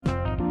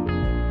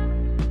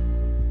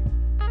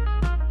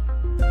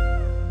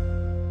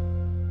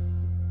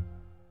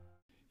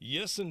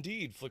Yes,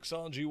 indeed,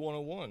 Flixology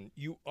 101.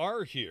 You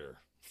are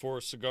here for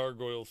a Cigar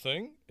Goyle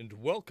thing, and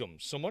welcome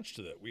so much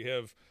to that. We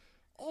have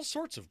all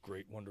sorts of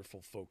great,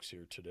 wonderful folks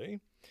here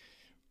today.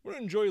 We're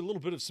going to enjoy a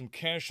little bit of some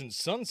Cash and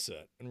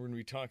Sunset, and we're going to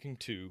be talking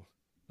to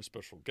a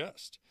special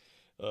guest.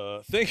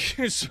 Thank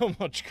you so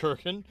much,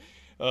 Kirkin.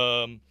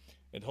 And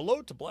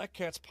hello to Black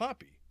Cat's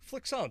Poppy,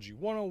 Flixology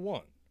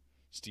 101,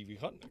 Stevie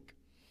Hutnick,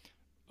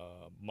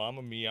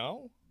 Mama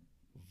Meow,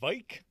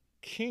 Vike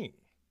King.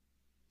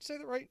 Say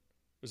that right?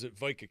 Or is it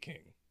Vika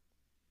King?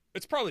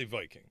 It's probably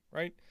Viking,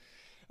 right?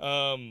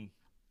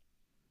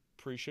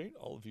 Appreciate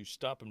all of you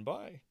stopping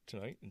by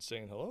tonight and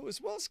saying hello,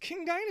 as well as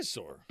King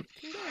Dinosaur.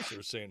 King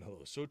Dinosaur saying hello.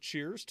 So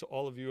cheers to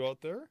all of you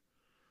out there.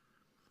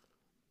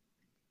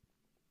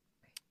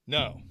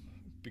 Now,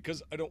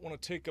 because I don't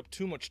want to take up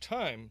too much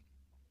time,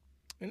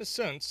 in a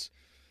sense,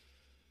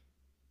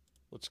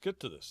 let's get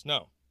to this.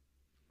 Now,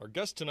 our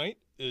guest tonight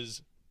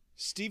is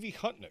Stevie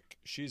Hutnick.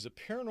 She's a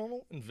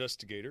paranormal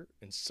investigator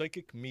and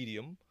psychic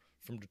medium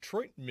from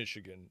Detroit,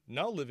 Michigan,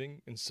 now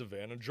living in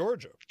Savannah,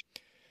 Georgia.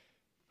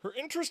 Her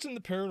interest in the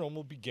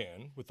paranormal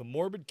began with a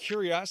morbid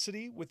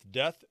curiosity with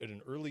death at an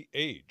early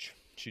age.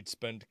 She'd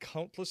spend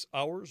countless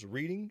hours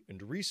reading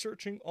and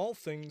researching all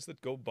things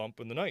that go bump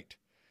in the night.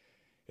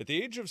 At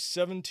the age of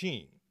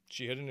 17,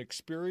 she had an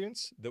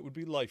experience that would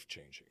be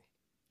life-changing.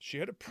 She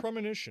had a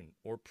premonition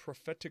or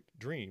prophetic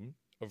dream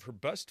of her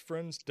best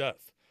friend's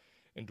death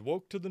and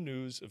woke to the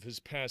news of his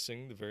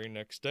passing the very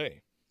next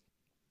day.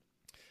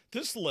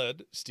 This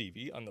led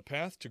Stevie on the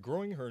path to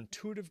growing her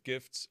intuitive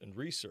gifts and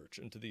research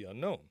into the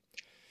unknown.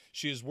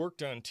 She has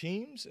worked on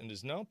teams and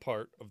is now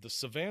part of the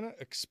Savannah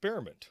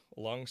Experiment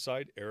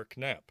alongside Eric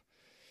Knapp.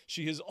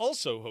 She has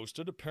also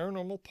hosted a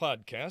paranormal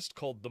podcast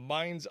called The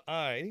Mind's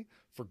Eye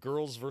for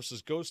Girls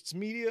vs. Ghosts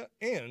Media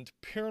and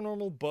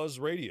Paranormal Buzz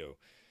Radio.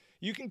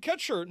 You can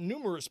catch her at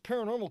numerous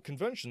paranormal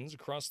conventions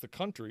across the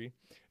country,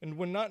 and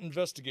when not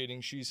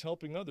investigating, she's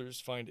helping others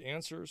find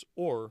answers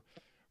or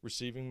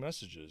receiving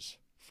messages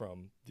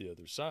from the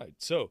other side.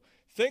 So,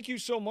 thank you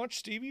so much,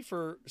 Stevie,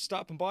 for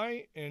stopping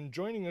by and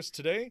joining us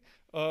today.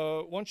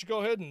 Why don't you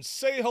go ahead and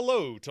say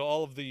hello to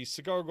all of the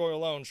Cigar Goyle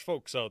Lounge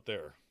folks out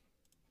there.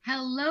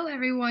 Hello,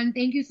 everyone.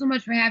 Thank you so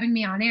much for having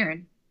me on,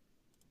 Aaron.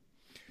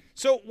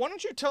 So, why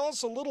don't you tell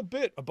us a little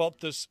bit about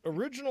this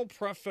original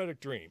prophetic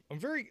dream? I'm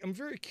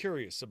very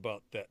curious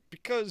about that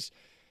because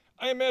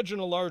I imagine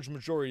a large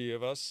majority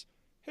of us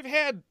have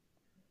had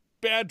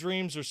bad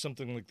dreams or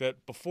something like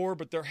that before,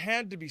 but there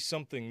had to be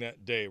something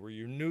that day where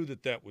you knew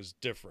that that was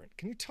different.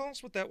 Can you tell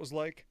us what that was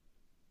like?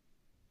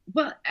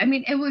 Well, I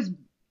mean, it was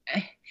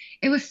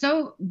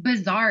so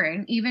bizarre,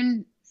 and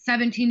even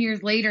 17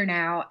 years later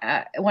now,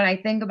 when I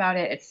think about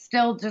it, it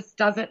still just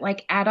doesn't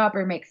like add up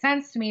or make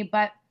sense to me.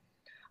 But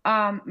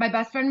my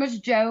best friend was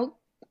Joe.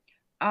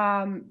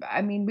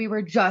 I mean, we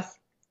were just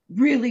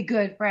really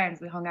good friends.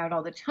 We hung out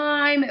all the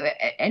time,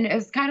 and it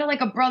was kind of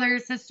like a brother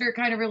sister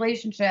kind of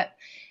relationship.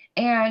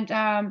 And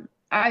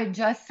I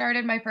just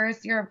started my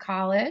first year of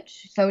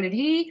college. So did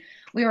he.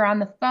 We were on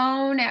the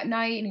phone at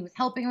night, and he was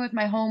helping with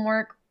my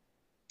homework.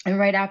 And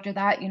right after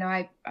that,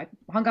 I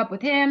hung up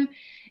with him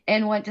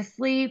and went to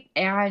sleep.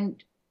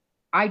 And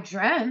I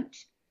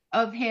dreamt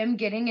of him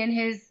getting in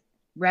his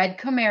red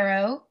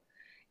Camaro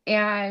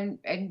and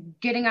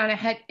getting on a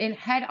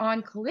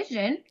head-on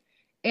collision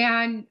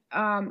and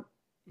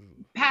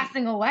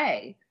passing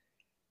away.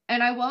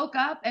 And I woke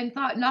up and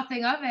thought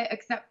nothing of it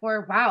except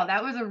for, wow,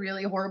 that was a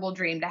really horrible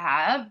dream to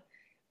have.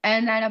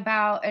 And then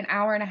about an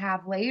hour and a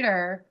half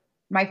later,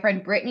 my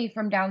friend Brittany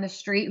from down the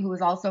street, who was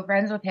also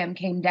friends with him,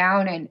 came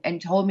down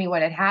and told me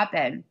what had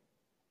happened.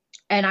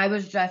 And I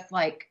was just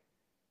like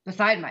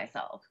beside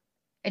myself.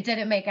 It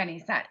didn't make any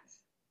sense.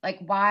 Like,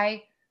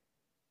 why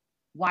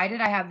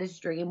did I have this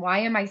dream? Why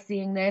am I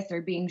seeing this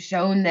or being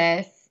shown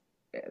this?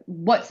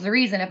 What's the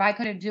reason? If I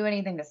couldn't do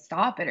anything to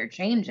stop it or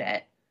change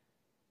it,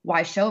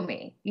 why show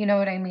me? You know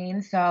what I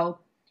mean? So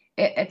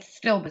it's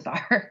still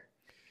bizarre.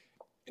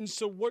 And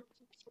so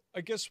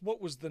I guess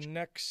what was the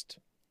next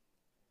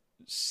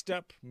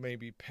step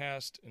maybe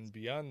past and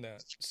beyond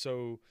that?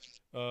 So,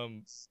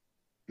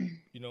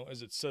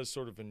 as it says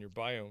sort of in your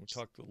bio, we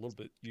talked a little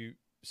bit,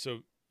 so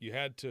you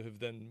had to have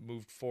then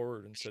moved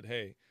forward and said,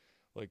 hey,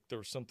 like there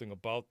was something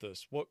about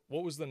this. What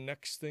was the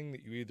next thing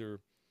that you either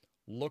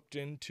looked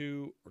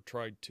into or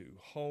tried to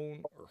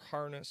hone or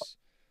harness?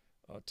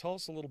 Tell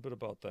us a little bit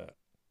about that.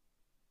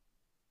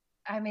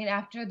 I mean,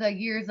 after the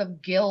years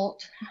of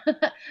guilt,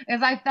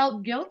 as I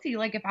felt guilty,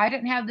 like if I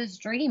didn't have this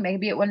dream,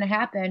 maybe it wouldn't have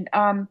happened.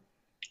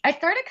 I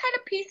started kind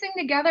of piecing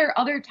together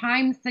other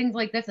times things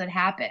like this had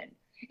happened.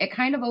 It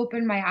kind of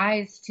opened my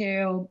eyes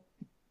to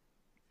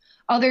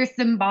other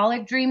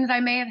symbolic dreams I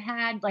may have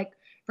had. Like,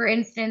 for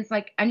instance,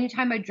 like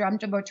anytime I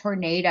dreamt of a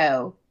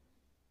tornado,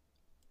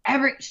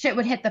 every shit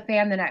would hit the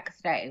fan the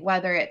next day,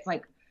 whether it's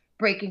like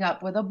breaking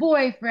up with a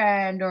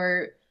boyfriend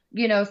or,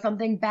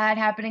 something bad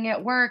happening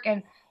at work.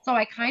 And so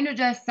I kind of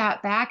just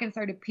sat back and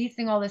started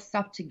piecing all this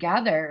stuff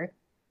together.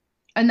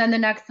 And then the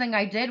next thing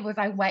I did was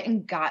I went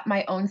and got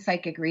my own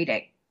psychic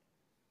reading.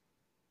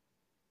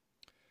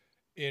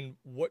 And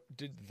what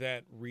did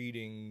that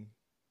reading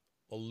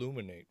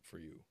illuminate for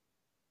you?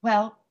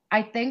 Well,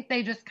 I think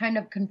they just kind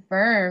of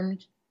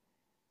confirmed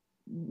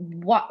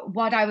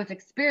what I was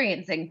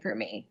experiencing for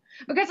me.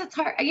 Because it's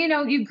hard,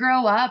 you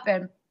grow up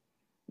and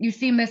you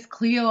see Miss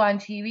Cleo on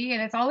TV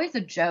and it's always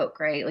a joke,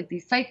 right? Like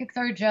these psychics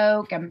are a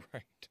joke and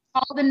Right.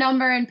 call the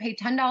number and pay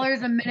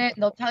 $10 a minute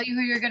and they'll tell you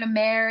who you're going to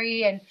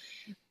marry and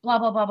blah,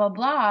 blah, blah, blah,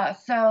 blah.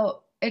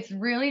 So it's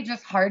really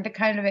just hard to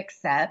kind of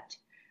accept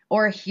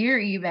or hear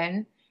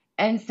even.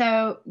 And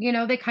so,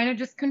 they kind of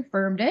just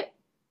confirmed it.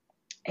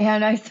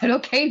 And I said,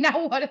 okay,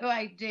 now what do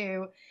I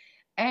do?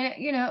 And,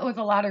 it was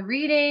a lot of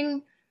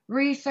reading,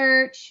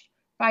 research,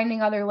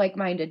 finding other like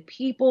minded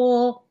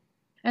people.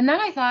 And then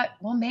I thought,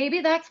 well,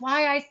 maybe that's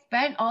why I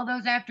spent all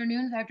those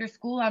afternoons after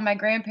school on my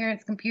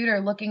grandparents'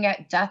 computer looking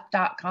at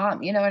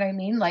death.com. You know what I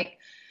mean? Like,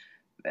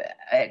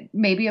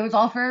 maybe it was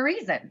all for a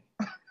reason.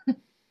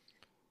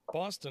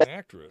 Boston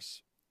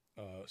actress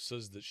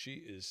says that she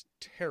is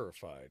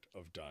terrified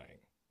of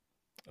dying.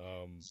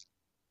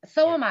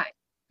 So am I.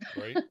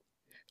 Right?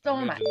 So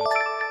I am I. imagine that's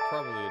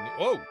probably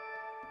oh,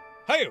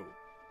 hey,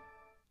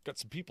 got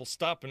some people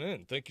stopping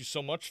in. Thank you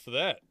so much for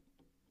that.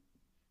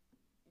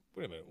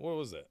 Wait a minute, what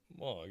was that?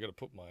 Well, I got to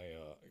put my,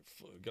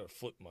 got to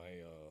flip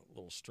my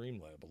little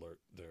Streamlab alert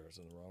there. It's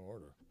in the wrong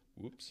order.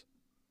 Whoops.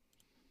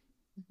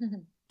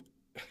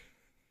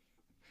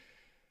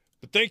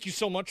 But thank you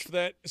so much for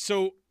that.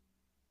 So,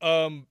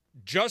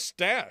 Just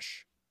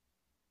Dash,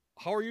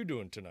 how are you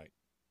doing tonight?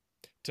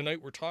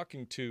 Tonight we're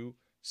talking to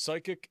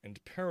psychic and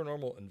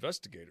paranormal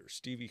investigator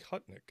Stevie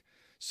Hutnick.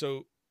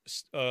 So,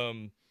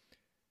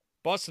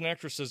 Boston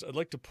actress says, I'd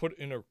like to put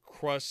in a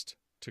request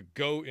to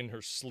go in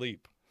her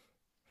sleep.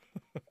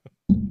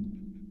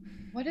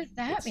 What does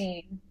that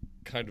mean?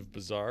 Kind of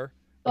bizarre.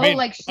 I mean,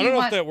 like I don't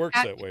know if that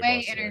works that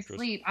way. In her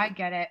sleep, I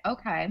get it.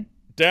 Okay.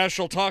 Dash,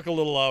 I'll talk a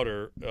little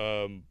louder.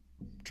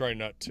 Trying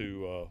not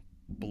to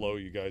blow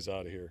you guys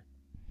out of here.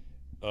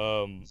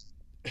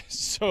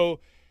 So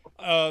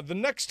the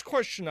next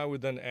question I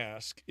would then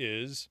ask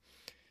is: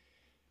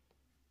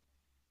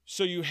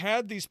 so you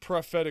had these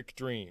prophetic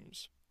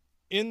dreams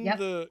in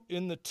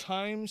the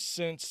time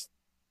since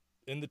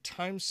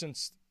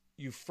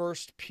you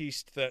first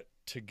pieced that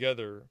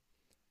together,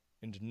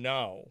 and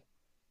now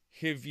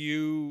have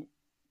you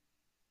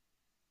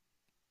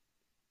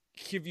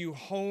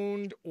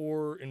honed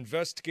or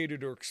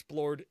investigated or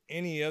explored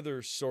any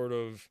other sort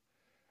of,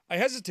 I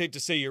hesitate to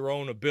say your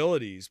own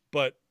abilities,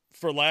 but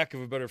for lack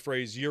of a better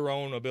phrase, your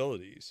own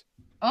abilities?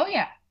 Oh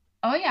yeah.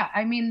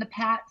 I mean, the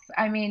past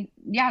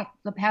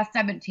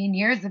 17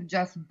 years have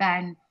just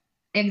been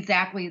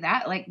exactly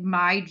that. Like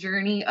my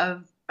journey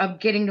of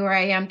getting to where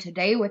I am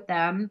today with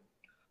them,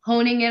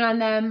 honing in on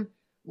them,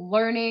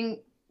 learning.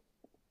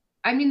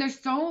 I mean, there's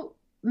so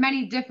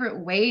many different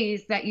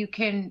ways that you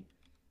can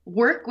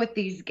work with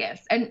these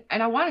gifts. And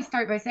I want to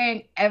start by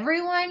saying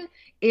everyone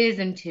is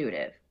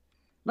intuitive.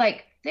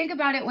 Like think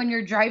about it when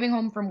you're driving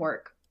home from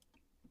work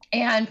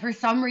and for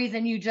some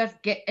reason you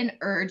just get an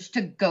urge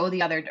to go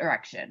the other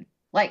direction.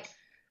 Like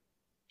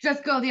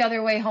just go the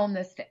other way home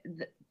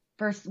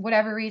for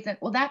whatever reason.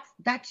 Well,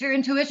 that's your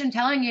intuition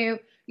telling you,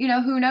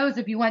 who knows,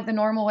 if you went the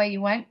normal way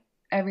you went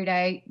every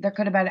day, there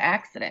could have been an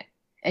accident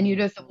and you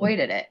just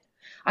avoided it.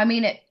 I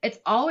mean, it's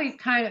always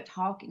kind of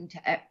talking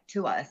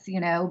to us,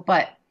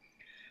 but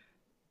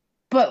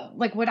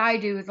like what I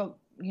do is,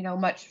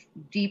 much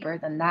deeper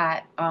than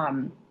that.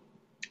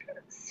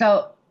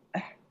 So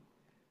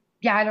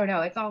yeah, I don't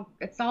know. It's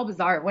all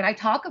bizarre. When I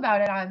talk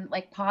about it on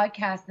like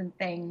podcasts and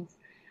things,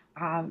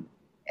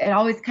 it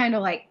always kind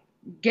of like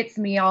gets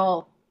me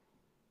all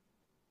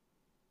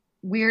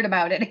weird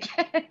about it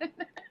again.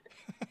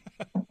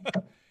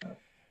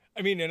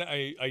 I mean, and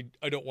I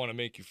don't want to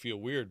make you feel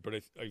weird, but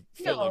I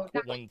feel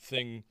like one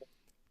thing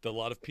that a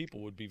lot of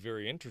people would be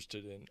very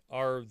interested in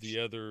are the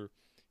other,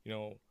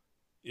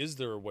 is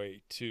there a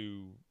way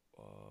to,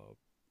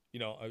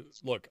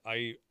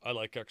 I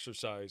like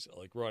exercise, I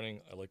like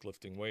running, I like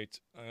lifting weights.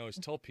 I always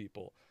tell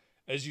people,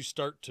 as you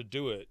start to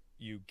do it,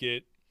 you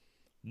get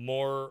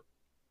more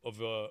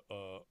of a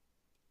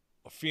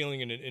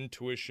feeling and an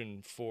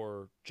intuition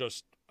for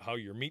just how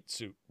your meat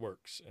suit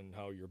works and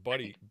how your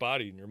body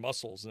and your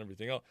muscles and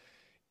everything else.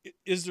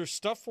 Is there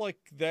stuff like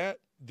that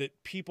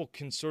people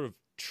can sort of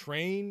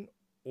train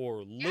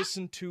or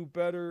listen to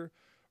better,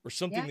 or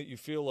something that you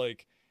feel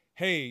like,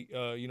 hey,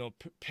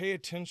 pay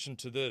attention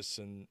to this,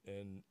 and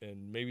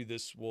maybe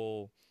this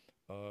will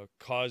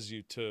cause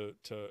you to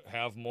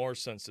have more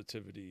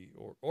sensitivity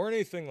or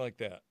anything like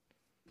that?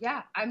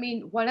 Yeah, I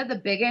mean, one of the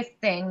biggest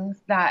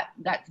things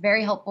that's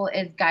very helpful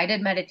is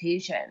guided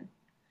meditation.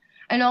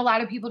 I know a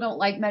lot of people don't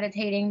like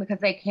meditating because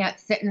they can't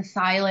sit in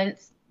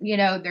silence.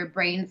 Their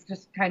brains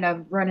just kind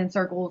of run in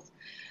circles.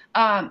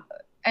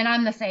 And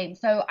I'm the same.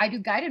 So I do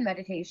guided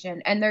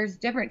meditation, and there's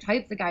different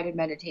types of guided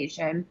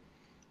meditation.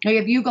 Like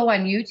if you go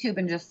on YouTube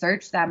and just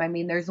search them, I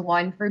mean, there's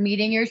one for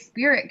meeting your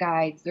spirit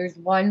guides. There's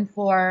one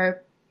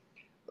for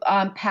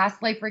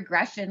past life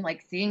regression,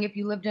 like seeing if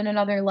you lived in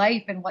another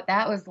life and what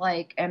that was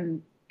like.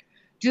 And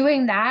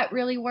doing that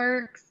really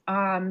works.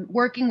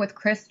 Working with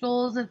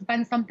crystals has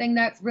been something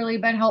that's really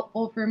been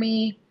helpful for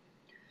me.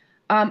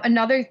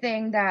 Another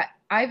thing that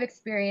I've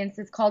experienced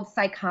is called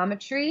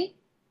psychometry,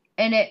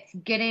 and it's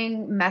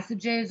getting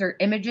messages or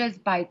images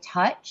by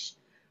touch.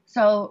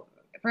 So,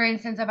 for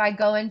instance, if I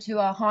go into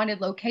a haunted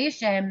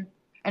location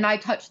and I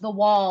touch the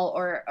wall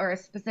or a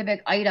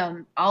specific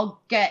item,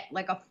 I'll get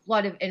like a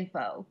flood of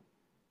info.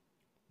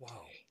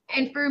 Wow.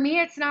 And for me,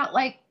 it's not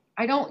like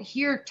I don't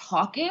hear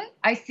talking,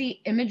 I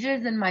see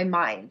images in my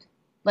mind.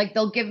 Like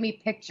they'll give me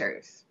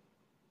pictures.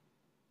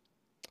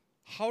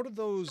 How do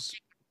those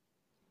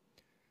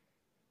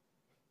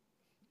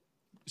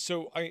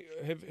So I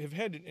have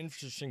had an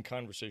interesting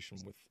conversation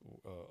with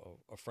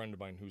a friend of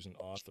mine who's an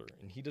author,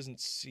 and he doesn't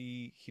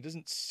see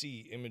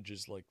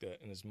images like that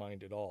in his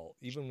mind at all.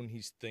 Even when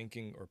he's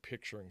thinking or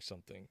picturing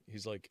something,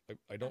 he's like,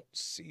 I don't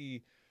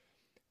see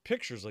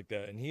pictures like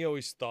that, and he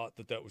always thought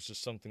that that was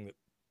just something that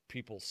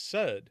people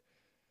said.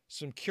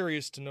 So I'm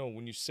curious to know,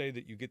 when you say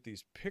that you get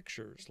these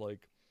pictures,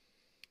 like,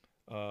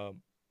 uh,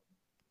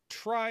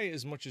 try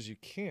as much as you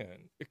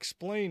can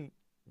explain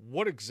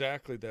what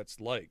exactly that's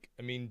like.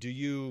 I mean, do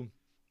you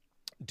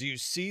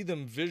see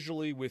them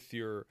visually with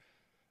your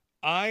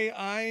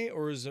eye,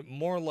 or is it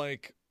more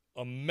like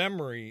a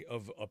memory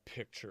of a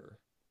picture?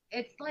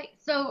 It's like,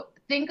 so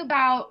think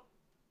about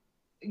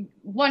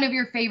one of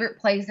your favorite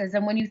places,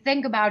 and when you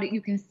think about it,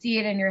 you can see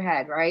it in your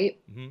head, right?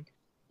 Hmm.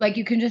 Like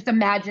you can just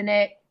imagine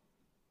it.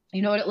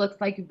 You know what it looks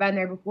like. You've been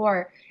there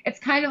before. It's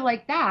kind of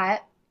like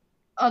that.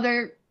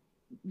 Other,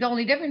 the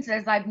only difference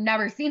is I've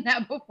never seen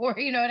that before.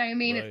 You know what I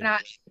mean? It's Right.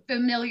 not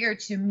familiar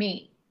to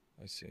me.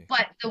 I see.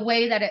 But the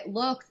way that it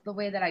looks, the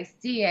way that I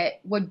see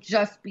it, would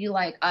just be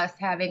like us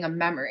having a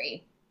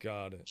memory.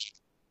 Got it.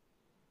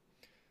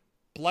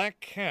 Black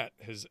Cat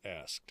has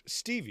asked,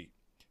 Stevie,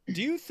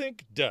 do you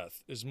think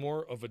death is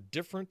more of a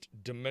different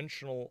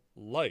dimensional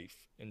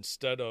life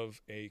instead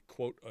of a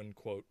quote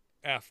unquote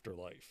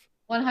afterlife?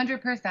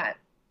 100%.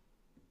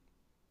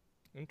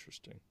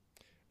 Interesting.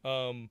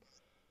 Um,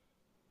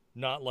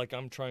 Not like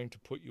I'm trying to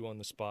put you on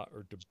the spot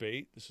or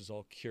debate. This is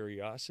all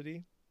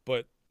curiosity.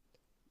 But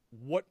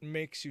what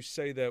makes you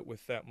say that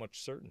with that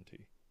much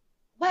certainty?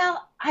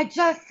 Well,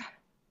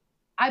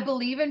 I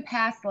believe in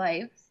past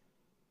lives.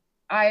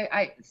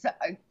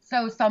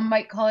 So some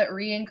might call it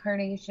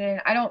reincarnation.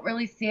 I don't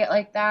really see it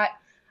like that.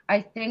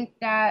 I think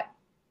that,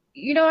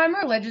 I'm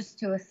religious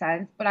to a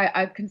sense, but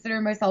I consider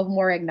myself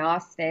more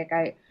agnostic.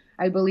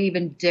 I believe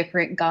in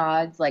different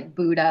gods like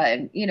Buddha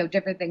and,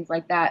 different things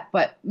like that,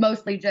 but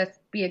mostly just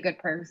be a good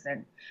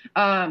person.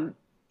 Um,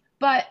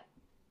 but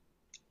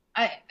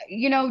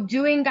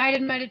doing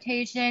guided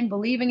meditation,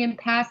 believing in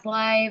past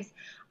lives,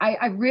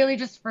 I really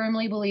just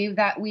firmly believe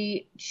that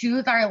we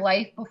choose our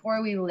life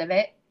before we live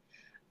it.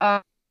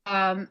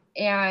 And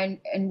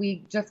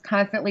we just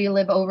constantly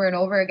live over and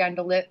over again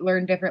to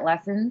learn different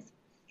lessons,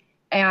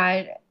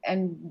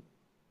 and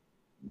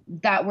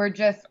that we're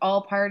just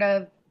all part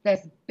of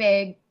this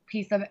big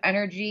piece of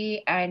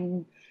energy.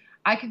 And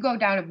I could go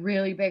down a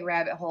really big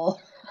rabbit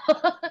hole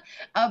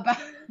about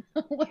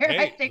where I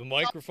Hey, think the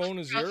microphone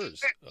is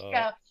yours.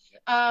 yeah.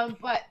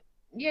 But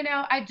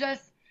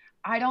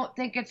I don't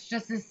think it's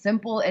just as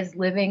simple as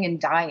living and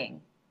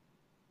dying.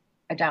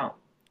 I don't.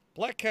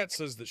 Black Cat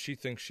says that she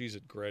thinks she's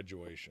at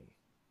graduation.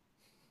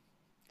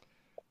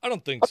 I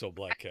don't think so,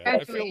 Black Cat.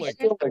 I feel like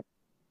Graduation.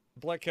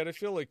 Black Cat. I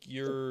feel like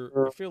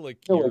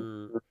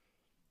you're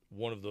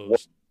one of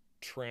those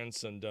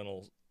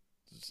transcendental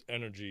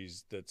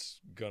energies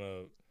that's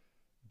gonna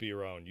be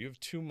around. You have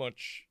too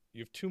much.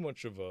 You have too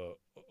much of a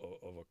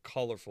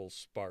colorful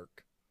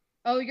spark.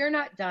 Oh, you're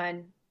not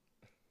done,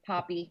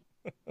 Poppy.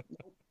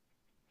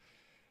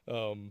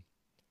 Um,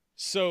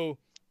 so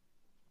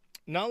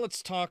now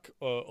let's talk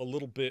a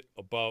little bit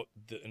about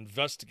the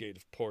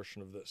investigative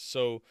portion of this.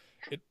 So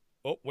it.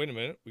 Oh, wait a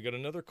minute. We got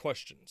another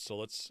question. So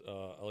let's.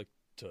 I like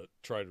to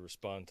try to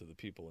respond to the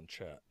people in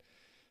chat.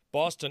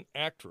 Boston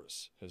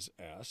Actress has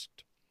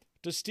asked,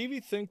 does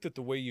Stevie think that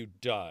the way you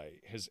die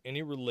has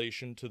any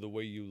relation to the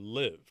way you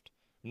lived?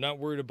 I'm not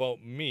worried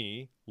about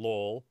me,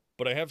 lol,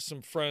 but I have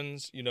some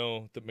friends,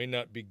 that may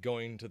not be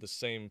going to the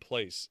same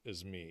place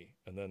as me.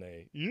 And then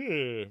a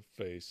yeah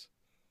face.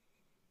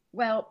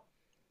 Well,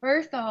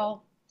 first of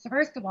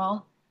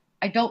all,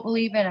 I don't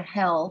believe in a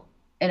hell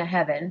and a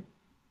heaven.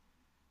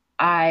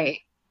 I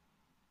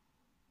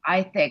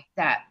I think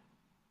that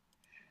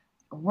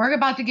we're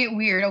about to get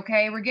weird,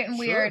 okay? We're getting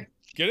Sure. weird.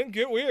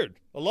 Get weird.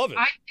 I love it.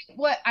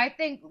 I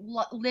think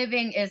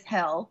living is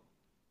hell.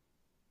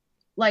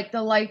 Like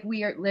the life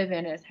we live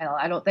in is hell.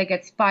 I don't think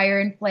it's fire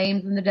and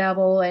flames and the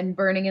devil and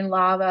burning in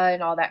lava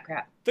and all that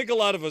crap. I think a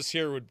lot of us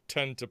here would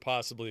tend to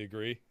possibly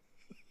agree.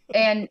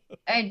 And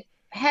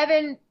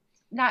heaven,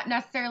 not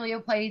necessarily a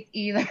place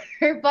either.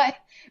 But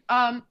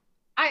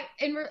I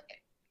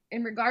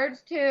in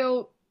regards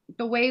to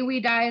the way we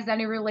die is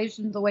any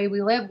relation to the way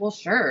we live, well,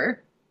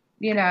 sure.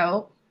 You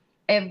know,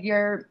 if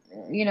you're,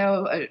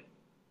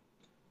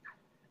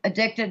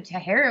 addicted to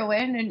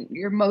heroin, and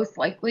you're most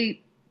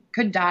likely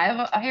could die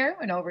of a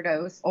heroin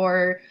overdose,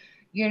 or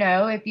You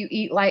know, if you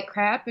eat like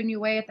crap and you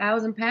weigh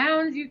 1,000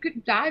 pounds, you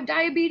could die of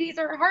diabetes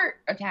or a heart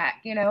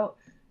attack, you know.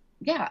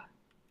 Yeah.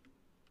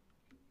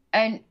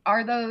 And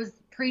are those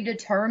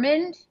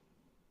predetermined?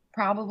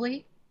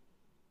 Probably.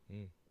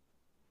 Hmm.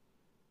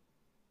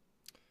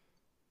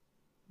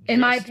 In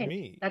my Just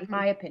opinion. me, That's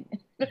my opinion.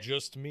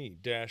 just me,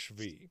 Dash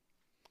V,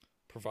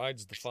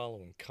 provides the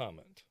following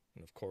comment.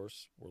 And of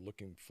course, we're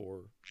looking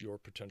for your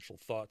potential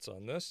thoughts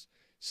on this.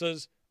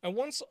 Says, I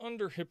once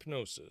under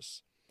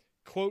hypnosis,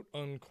 quote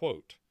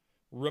unquote,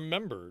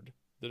 remembered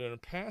that in a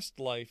past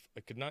life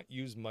I could not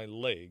use my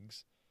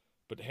legs,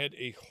 but had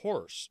a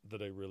horse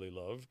that I really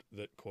loved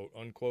that, quote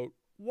unquote,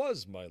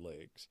 was my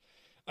legs.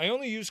 I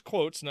only use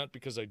quotes not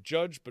because I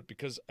judge, but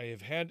because I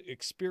have had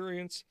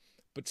experience,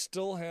 but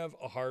still have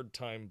a hard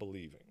time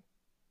believing.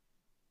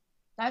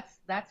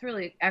 That's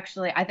really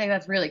actually I think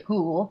that's really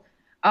cool.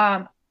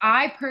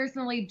 I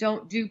personally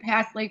don't do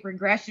past life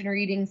regression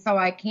readings, so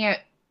I can't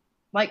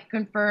like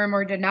confirm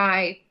or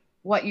deny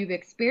what you've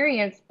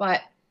experienced,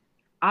 but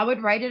I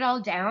would write it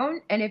all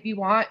down. And if you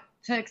want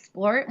to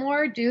explore it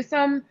more, do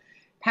some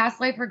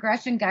past life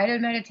regression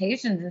guided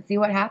meditations and see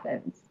what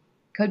happens.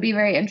 Could be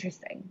very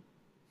interesting.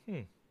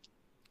 Hmm,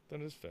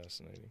 that is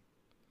fascinating.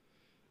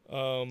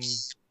 Um,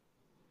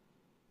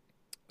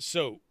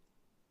 so,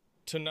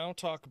 to now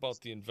talk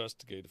about the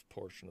investigative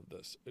portion of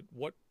this, at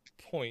what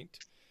point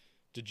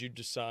did you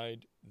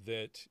decide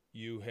that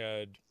you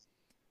had,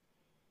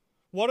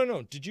 well, I don't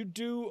know, did you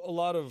do a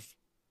lot of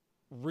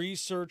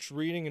research,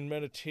 reading, and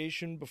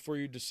meditation before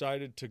you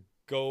decided to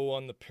go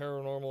on the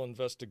paranormal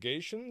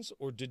investigations,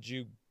 or did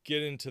you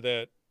get into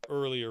that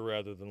earlier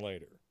rather than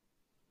later?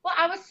 Well,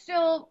 I was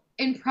still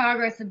in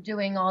progress of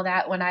doing all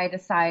that when I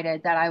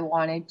decided that I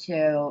wanted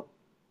to,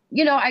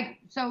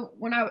 so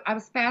when I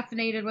was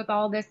fascinated with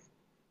all this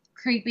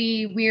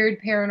creepy, weird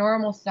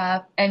paranormal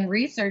stuff and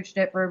researched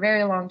it for a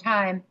very long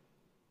time.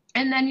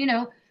 And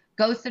then,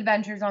 Ghost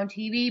Adventures on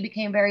TV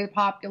became very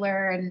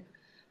popular. And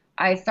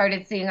I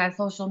started seeing on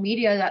social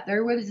media that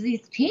there was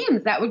these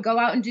teams that would go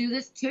out and do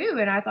this too.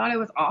 And I thought it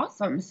was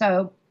awesome.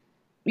 So,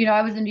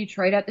 I was in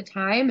Detroit at the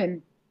time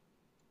and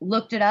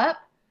looked it up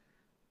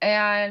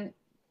and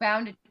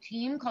found a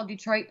team called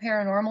Detroit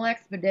Paranormal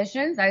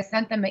Expeditions. I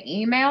sent them an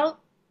email,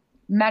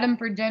 met them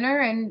for dinner,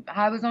 and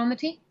I was on the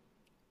team.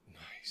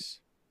 Nice.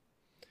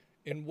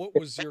 And what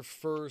was your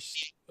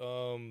first,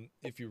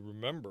 if you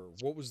remember,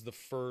 what was the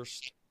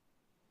first,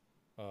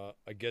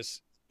 I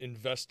guess,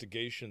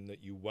 investigation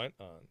that you went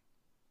on?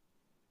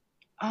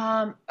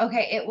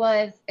 Okay,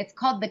 it's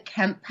called the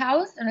Kemp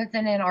House and it's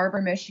in Ann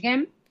Arbor,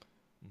 Michigan.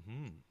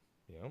 Mm-hmm.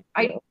 Yeah.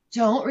 I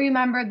don't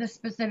remember the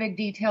specific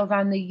details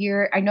on the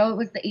year. I know it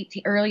was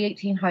the early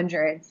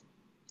 1800s.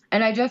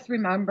 And I just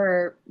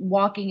remember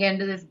walking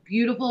into this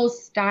beautiful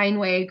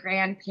Steinway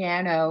grand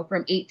piano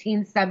from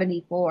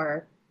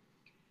 1874.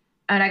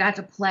 And I got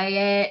to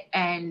play it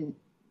and,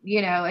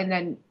 and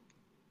then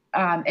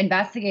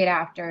investigate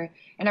after.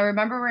 And I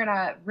remember we're in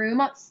a room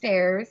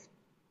upstairs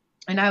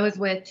and I was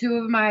with two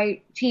of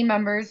my team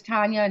members,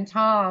 Tanya and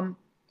Tom.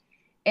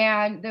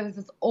 And there was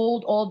this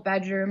old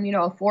bedroom,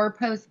 a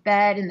four-post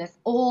bed and this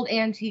old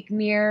antique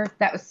mirror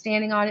that was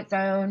standing on its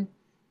own.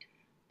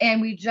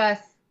 And we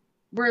just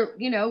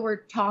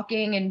we're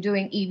talking and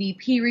doing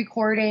EVP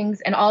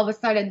recordings. And all of a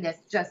sudden, this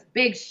just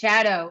big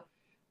shadow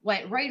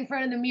went right in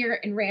front of the mirror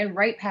and ran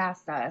right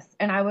past us.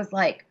 And I was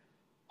like,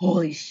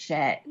 holy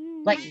shit.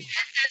 Like,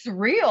 this is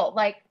real.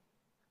 Like,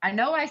 I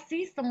know I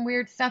see some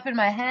weird stuff in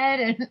my head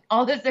and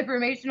all this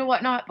information and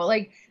whatnot, but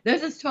like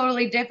this is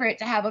totally different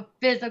to have a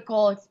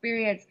physical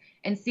experience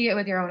and see it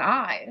with your own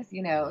eyes,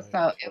 Right.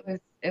 So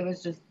it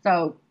was just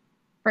so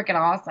freaking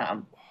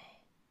awesome.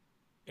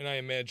 And I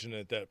imagine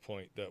at that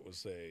point that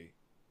was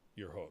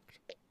you're hooked.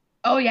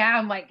 Oh yeah,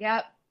 I'm like,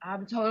 yep,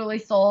 I'm totally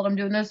sold. I'm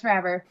doing this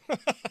forever.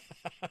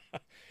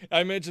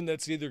 I imagine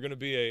that's either going to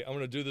be I'm going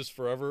to do this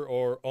forever,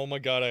 or oh my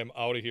god, I'm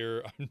out of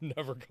here. I'm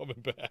never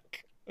coming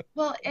back.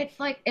 Well, it's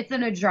like it's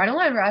an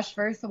adrenaline rush,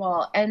 first of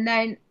all, and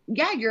then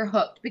yeah, you're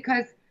hooked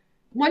because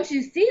once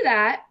you see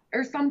that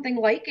or something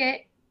like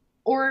it,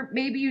 or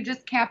maybe you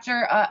just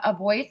capture a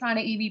voice on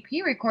an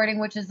EVP recording,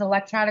 which is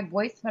electronic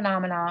voice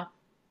phenomena,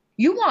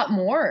 you want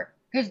more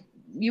because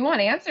you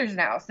want answers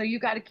now. So you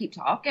got to keep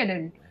talking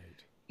and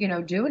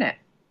Right. doing it.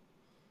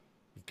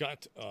 We've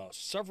got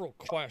several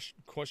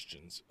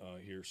questions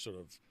here, sort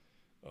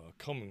of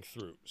coming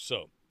through.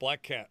 So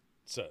Black Cat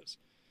says,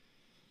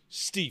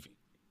 Stevie,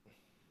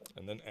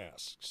 and then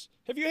asks,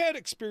 have you had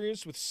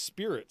experience with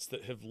spirits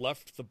that have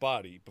left the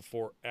body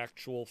before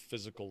actual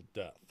physical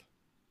death?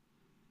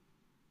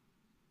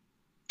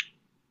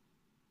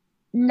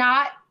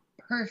 Not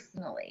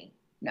personally,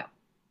 no,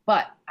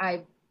 but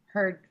I've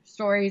heard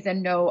stories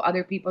and know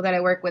other people that I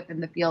work with in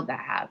the field that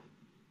have.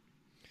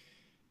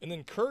 And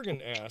then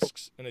Kurgan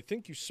asks, and I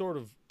think you sort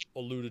of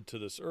alluded to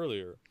this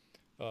earlier,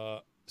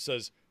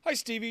 says, hi,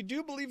 Stevie, do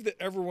you believe that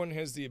everyone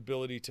has the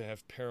ability to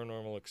have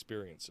paranormal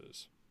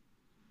experiences?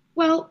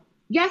 Well,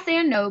 yes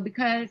and no,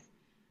 because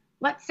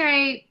let's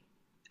say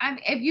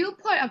if you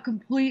put a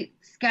complete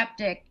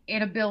skeptic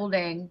in a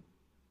building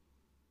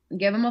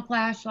give them a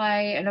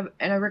flashlight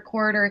and a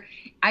recorder.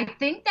 I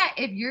think that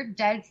if you're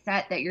dead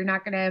set that you're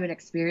not going to have an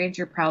experience,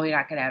 you're probably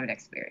not going to have an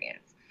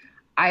experience.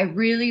 I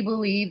really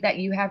believe that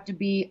you have to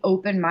be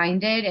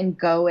open-minded and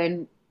go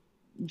in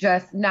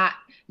just not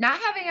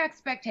having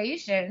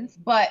expectations,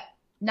 but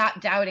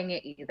not doubting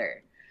it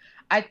either.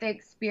 I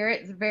think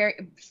spirit's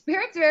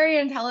very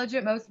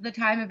intelligent most of the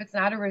time. If it's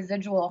not a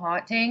residual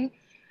haunting,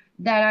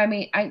 then I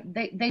mean,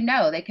 they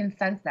know, they can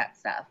sense that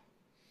stuff.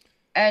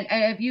 And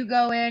if you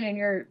go in and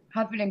you're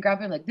huffing and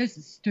gruffing like this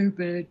is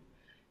stupid,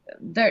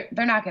 they're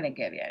not going to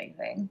give you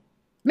anything.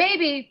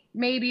 Maybe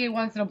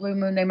once in a blue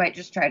moon they might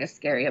just try to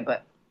scare you,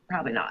 but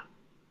probably not.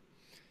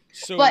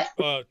 So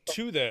But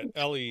to that,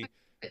 Ellie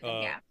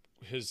uh, yeah,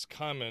 has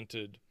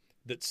commented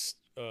that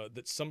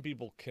some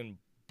people can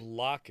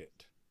block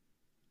it.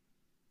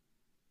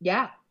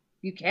 yeah,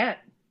 you can.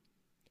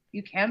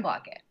 You can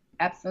block it.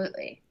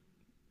 Absolutely.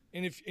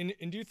 And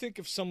do you think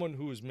if someone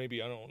who is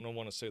maybe, I don't know,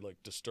 want to say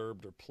like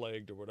disturbed or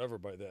plagued or whatever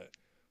by that,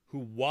 who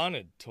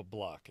wanted to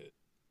block it,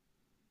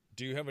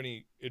 do you have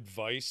any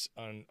advice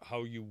on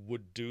how you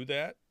would do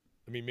that?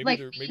 I mean, Like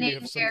maybe you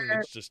have meaning something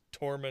that's just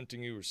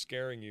tormenting you or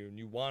scaring you, and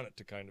you want it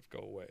to kind of go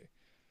away.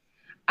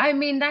 I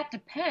mean, that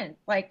depends.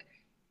 Like,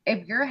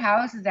 if your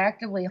house is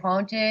actively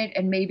haunted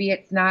and maybe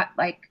it's not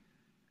like,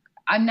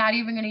 I'm not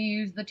even going to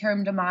use the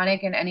term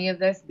demonic in any of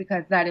this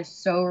because that is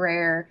so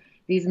rare.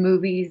 These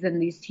movies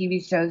and these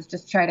TV shows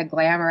just try to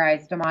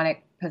glamorize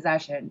demonic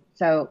possession.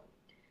 So,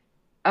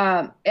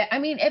 I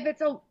mean, if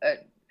it's a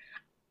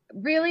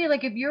really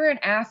like if you're an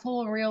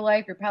asshole in real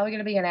life, you're probably going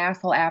to be an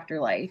asshole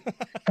afterlife.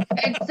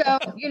 And so,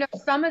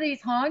 some of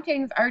these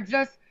hauntings are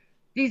just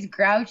these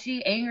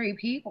grouchy, angry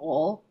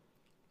people.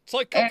 It's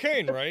like And,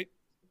 cocaine, right?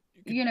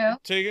 You could you know,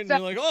 take it and so,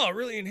 you're like, oh, it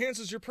really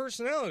enhances your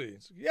personality.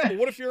 Yeah, but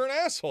what if you're an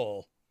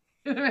asshole?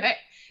 right.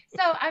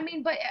 So, I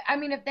mean,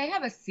 if they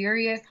have a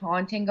serious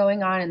haunting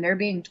going on and they're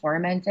being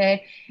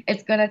tormented,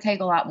 it's going to take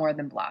a lot more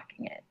than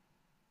blocking it.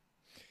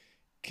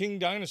 King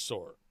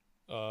Dinosaur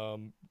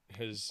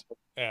has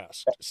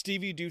asked,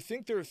 Stevie, do you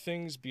think there are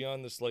things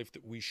beyond this life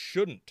that we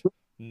shouldn't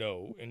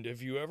know? And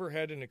have you ever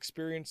had an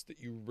experience that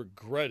you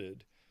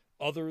regretted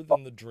other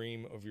than the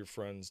dream of your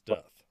friend's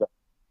death?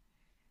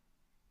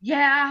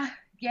 Yeah,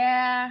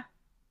 yeah.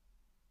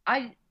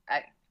 I,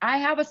 I I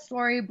have a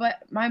story, but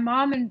my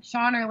mom and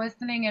Sean are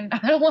listening, and I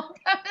don't want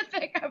them to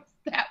think I'm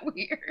that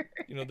weird.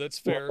 That's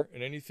fair.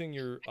 And anything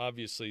you're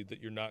obviously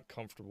that you're not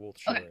comfortable with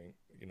Okay, sharing,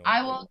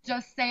 I will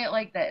just say it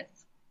like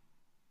this: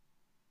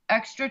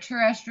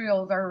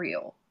 extraterrestrials are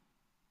real,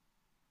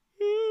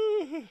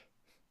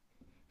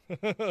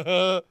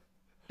 I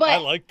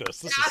but like this.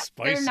 This is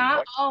they're spicy.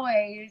 not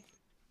always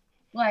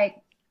like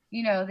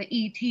the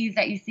ETs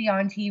that you see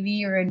on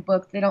TV or in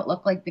books. They don't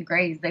look like the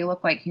Greys. They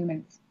look like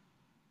humans.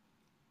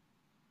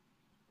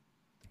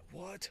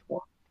 What?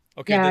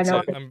 Okay, Yeah, I that's know.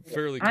 it. I'm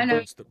fairly I know.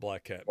 convinced that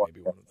Black Cat may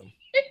be one of them.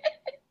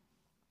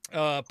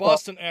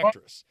 Boston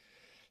actress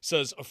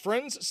says a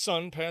friend's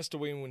son passed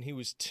away when he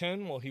was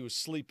 10 while he was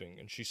sleeping,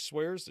 and she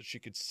swears that she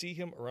could see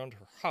him around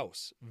her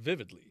house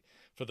vividly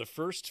for the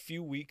first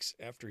few weeks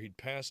after he'd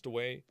passed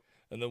away.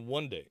 And then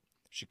one day,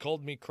 she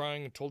called me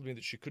crying and told me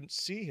that she couldn't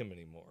see him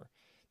anymore,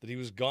 that he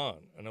was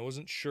gone, and I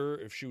wasn't sure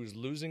if she was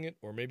losing it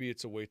or maybe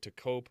it's a way to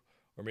cope,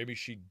 or maybe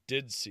she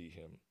did see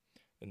him,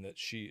 and that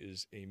she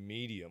is a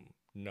medium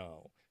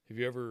now. Have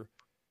you ever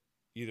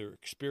either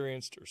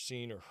experienced or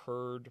seen or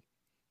heard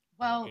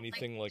Well, like,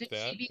 anything like did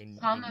that? she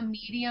become a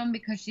medium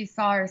because she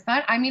saw her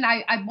son? I mean,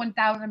 I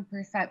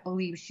 1000%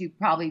 believe she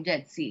probably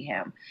did see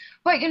him.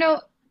 But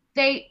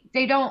they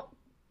don't.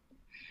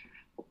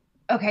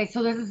 Okay,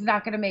 so this is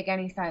not going to make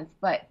any sense,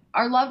 but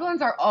our loved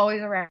ones are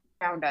always around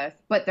us,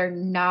 but they're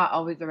not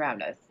always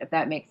around us, if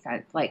that makes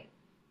sense. Like,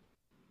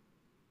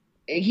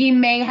 he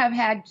may have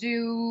had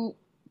to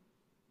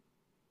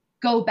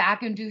go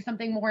back and do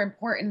something more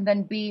important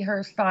than be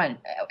her son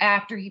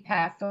after he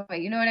passed away.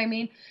 You know what I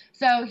mean?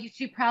 So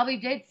she probably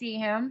did see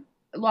him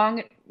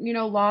long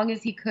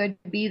as he could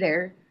be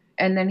there,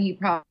 and then he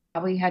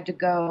probably had to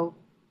go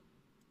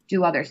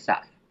do other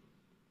stuff.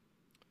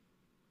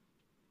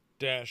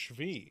 Dash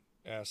V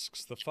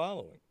asks the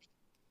following: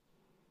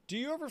 do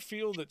you ever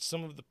feel that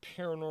some of the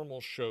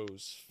paranormal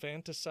shows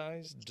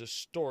fantasize,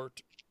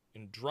 distort,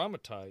 and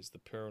dramatize the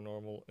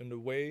paranormal in a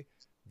way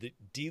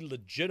that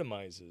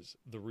delegitimizes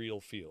the real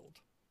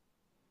field?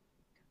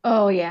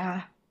 Oh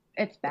yeah,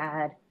 it's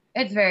bad.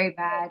 It's very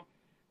bad.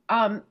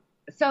 Um,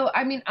 so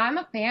I mean, I'm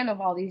a fan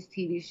of all these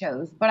TV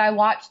shows, but I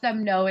watch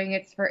them knowing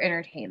it's for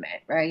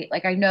entertainment, right?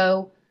 Like I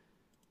know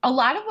a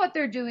lot of what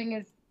they're doing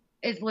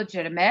is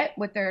legitimate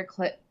with their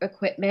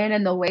equipment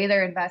and the way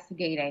they're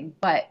investigating,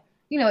 but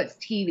it's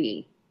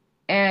TV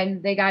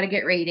and they got to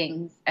get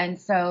ratings, and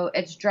so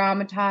it's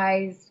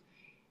dramatized,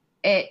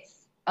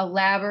 it's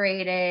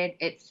elaborated,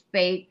 it's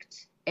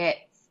faked,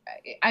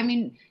 I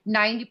mean,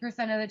 90%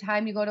 of the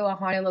time you go to a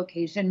haunted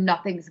location,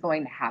 nothing's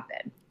going to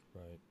happen.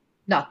 Right.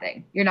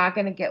 Nothing. You're not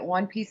going to get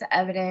one piece of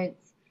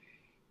evidence,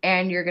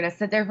 and you're going to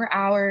sit there for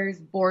hours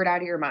bored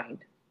out of your mind.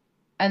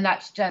 And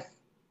that's just,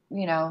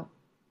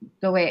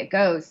 the way it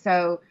goes.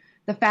 So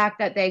the fact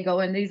that they go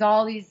in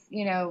all these,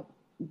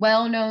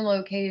 well-known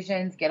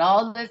locations, get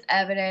all this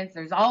evidence.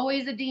 There's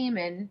always a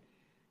demon.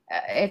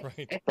 Right.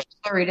 It's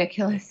so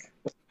ridiculous.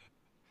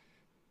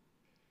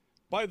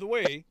 By the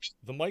way,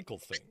 the Michael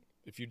thing.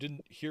 If you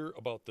didn't hear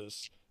about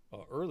this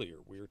earlier,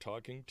 we were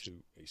talking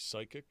to a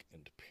psychic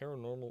and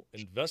paranormal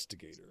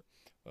investigator,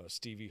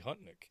 Stevie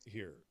Huntnick,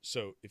 here.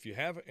 So if you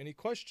have any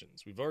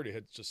questions, we've already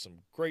had just some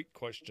great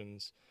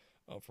questions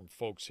from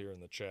folks here in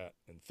the chat,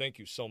 and thank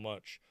you so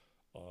much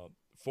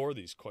for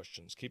these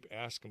questions. Keep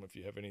asking them if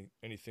you have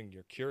anything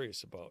you're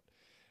curious about.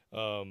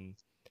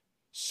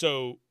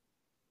 So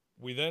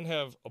we then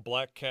have a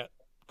Black Cat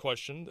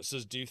question that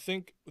says, do you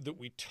think that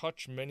we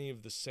touch many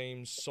of the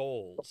same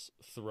souls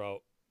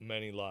throughout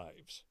many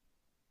lives?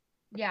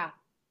 Yeah.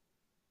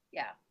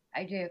 Yeah,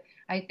 I do.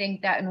 I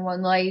think that in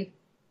one life.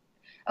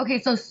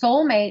 Okay, so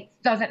soulmates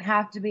doesn't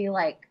have to be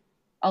like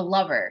a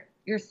lover.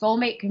 Your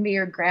soulmate can be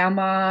your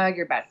grandma,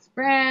 your best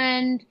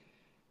friend.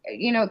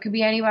 It could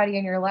be anybody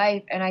in your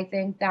life. And I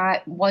think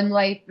that one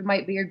life it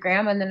might be your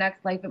grandma, and the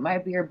next life it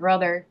might be your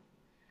brother.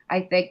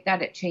 I think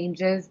that it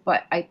changes,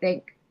 but I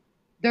think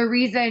the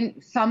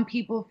reason some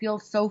people feel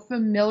so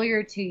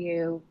familiar to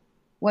you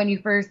when you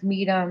first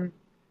meet them,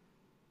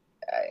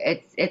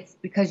 it's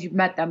because you've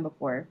met them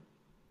before.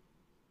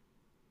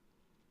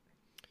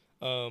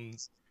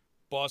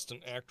 Boston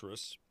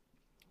actress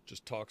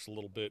just talks a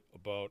little bit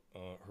about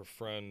her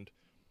friend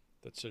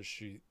that says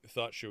she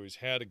thought she always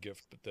had a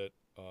gift, but that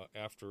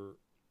after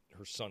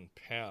her son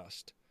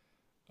passed,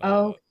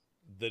 Oh,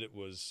 that it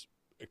was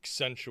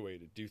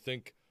accentuated. Do you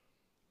think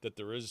that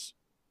there is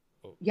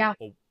yeah.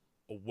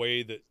 a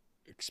way that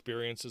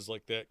experiences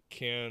like that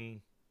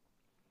can,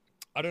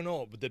 I don't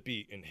know, would that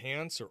be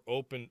enhance or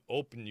open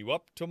you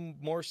up to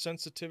more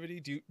sensitivity?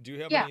 Do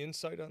you have Yeah. any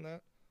insight on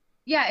that?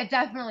 Yeah, it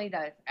definitely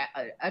does.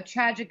 A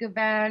tragic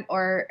event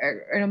or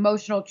an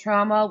emotional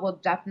trauma will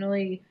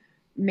definitely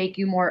make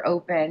you more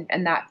open,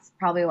 and that's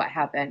probably what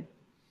happened.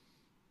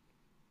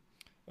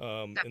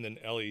 And then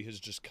Ellie has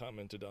just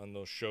commented on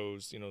those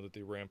shows, that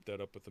they ramped that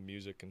up with the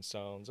music and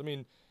sounds. I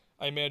mean,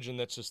 I imagine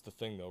that's just the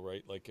thing, though,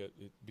 right? Like,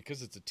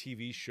 because it's a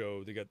TV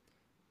show, they got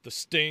the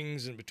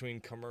stings in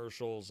between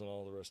commercials and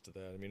all the rest of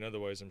that. I mean,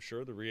 otherwise, I'm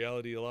sure the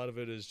reality, a lot of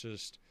it is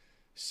just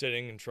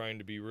sitting and trying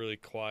to be really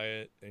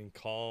quiet and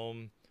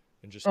calm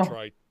and just Oh,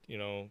 try,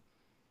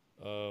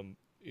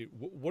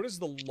 what is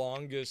the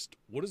longest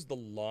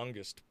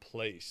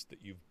place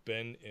that you've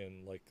been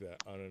in like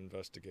that on an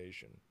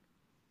investigation?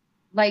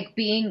 like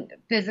being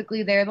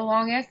physically there the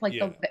longest, like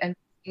Yeah, the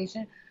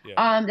investigation.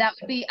 yeah. That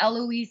would be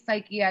Eloise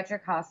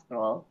Psychiatric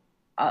Hospital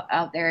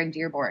out there in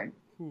Dearborn.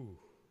 Whew.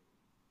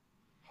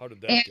 How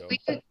did And that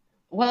go?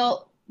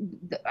 well,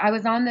 I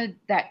was on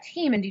that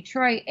team in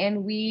Detroit,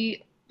 and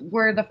we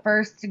were the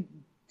first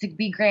to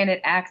be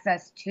granted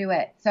access to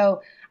it.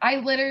 So I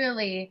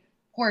literally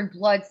poured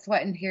blood,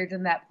 sweat, and tears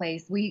in that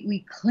place.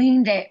 We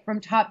cleaned it from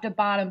top to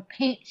bottom,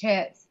 paint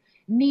chips,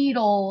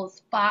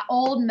 needles,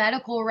 old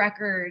medical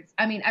records.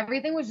 I mean,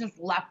 everything was just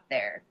left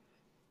there.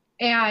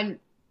 And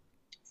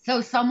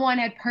so someone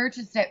had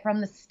purchased it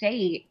from the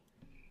state,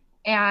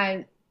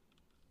 and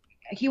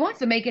he wants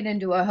to make it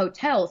into a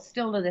hotel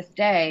still to this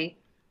day.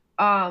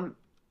 Um,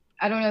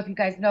 I don't know if you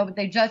guys know, but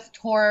they just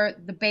tore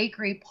the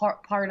bakery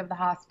part of the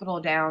hospital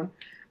down.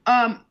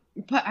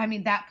 But I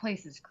mean, that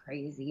place is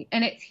crazy,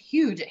 and it's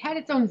huge. It had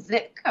its own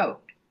zip code,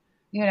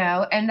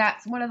 and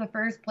that's one of the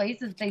first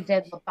places they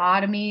did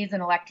lobotomies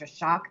and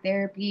electroshock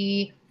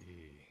therapy.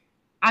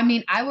 I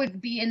mean, I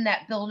would be in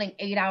that building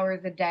 8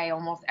 hours a day,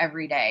 almost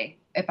every day,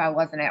 if I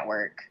wasn't at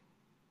work.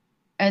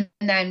 And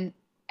then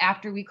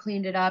after we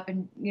cleaned it up,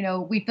 and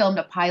we filmed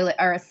a pilot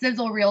or a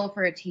sizzle reel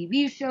for a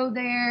TV show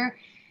there,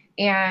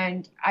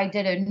 and I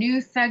did a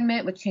news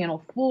segment with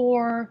Channel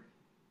 4.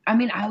 I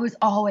mean, I was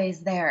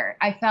always there.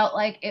 I felt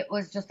like it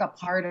was just a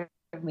part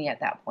of me at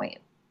that point.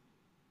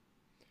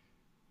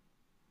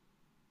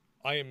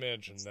 I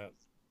imagine that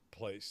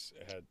place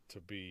had to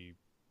be.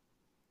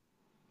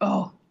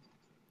 Oh,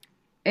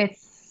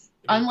 it's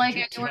I mean, could unlike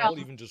you anywhere tell else.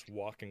 even just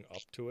walking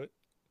up to it?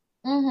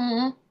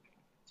 Mm-hmm. What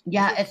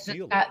Yeah, does it it's just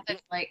feel that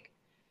like? like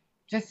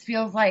just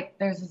feels like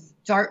there's this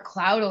dark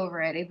cloud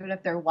over it. Even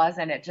if there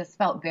wasn't, it just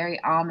felt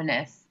very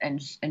ominous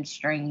and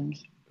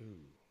strange. Ooh.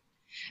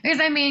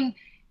 Because I mean,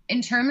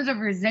 in terms of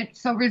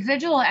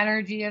residual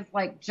energy is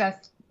like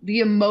just the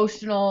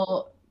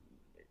emotional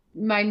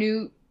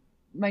minute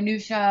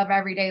minutia of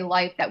everyday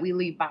life that we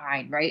leave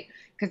behind, right?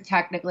 Because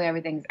technically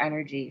everything's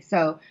energy.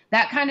 So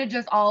that kind of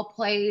just all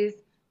plays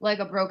like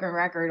a broken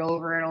record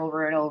over and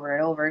over and over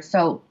and over.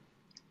 So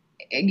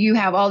you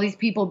have all these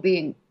people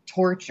being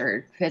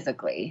tortured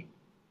physically,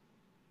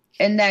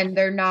 and then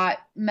they're not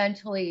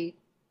mentally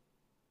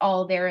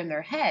all there in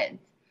their heads.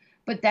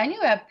 But then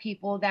you have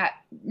people that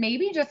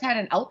maybe just had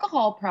an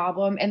alcohol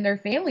problem, and their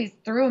families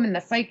threw them in the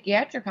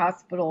psychiatric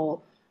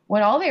hospital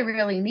when all they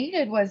really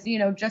needed was,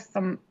 just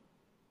some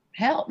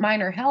help,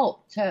 minor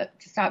help to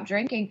stop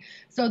drinking.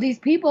 So these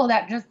people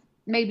that just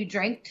maybe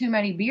drank too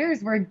many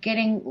beers were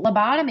getting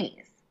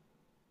lobotomies.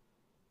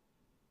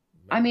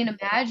 I Right. mean,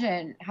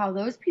 imagine how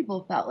those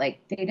people felt like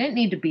they didn't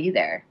need to be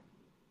there.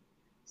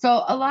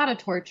 So a lot of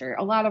torture,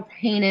 a lot of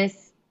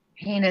heinous,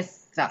 heinous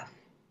stuff.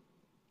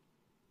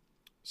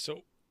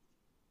 So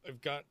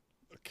I've got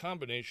a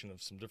combination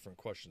of some different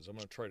questions. I'm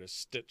going to try to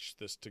stitch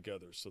this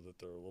together so that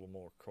they're a little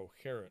more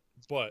coherent.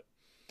 But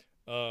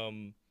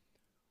um,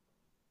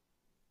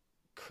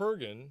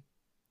 Kurgan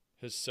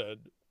has said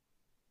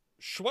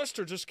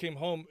Schwester just came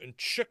home and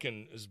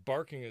Chicken is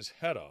barking his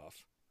head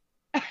off.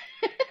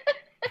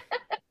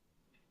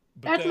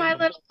 But That's my then,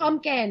 little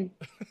pumpkin.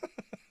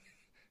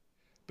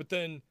 but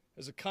then,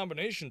 as a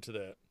combination to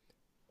that,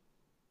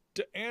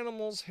 do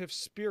animals have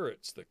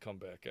spirits that come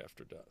back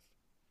after death?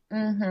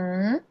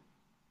 Mm-hmm.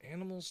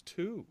 Animals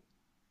too.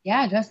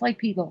 Yeah, just like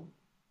people.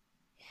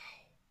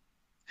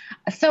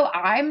 So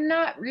I'm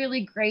not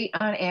really great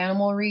on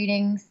animal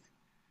readings.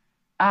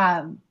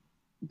 Um,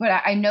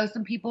 but I know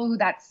some people who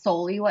that's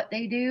solely what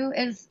they do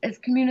is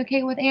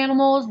communicate with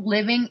animals,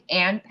 living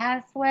and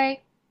passed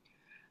away.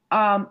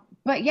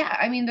 But yeah,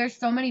 I mean, there's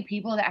so many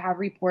people that have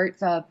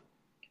reports of,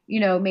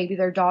 maybe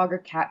their dog or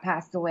cat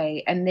passed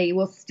away, and they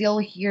will still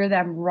hear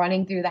them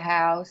running through the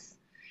house,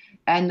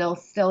 and they'll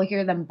still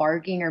hear them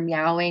barking or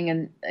meowing,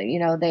 and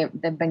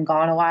they've been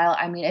gone a while.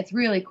 I mean, it's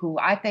really cool.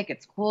 I think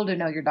it's cool to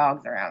know your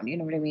dog's around. You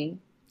know what I mean?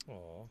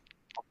 Aw.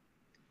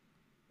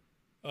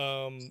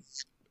 Um,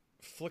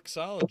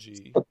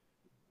 Flixology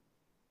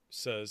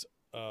says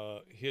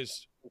he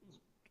has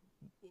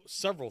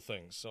several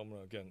things. So I'm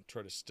going to again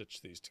try to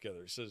stitch these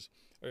together. He says,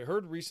 I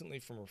heard recently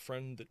from a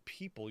friend that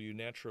people you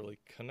naturally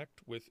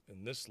connect with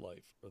in this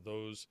life are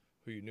those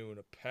who you knew in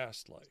a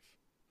past life.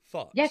 Yeah,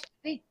 Thoughts? could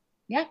be.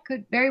 Yeah,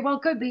 could very well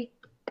could be.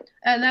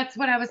 And that's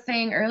what I was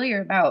saying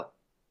earlier about,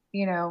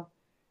 you know,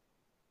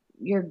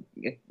 your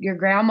your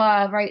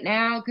grandma right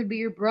now could be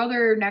your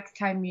brother next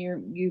time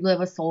you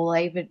live a soul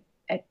life.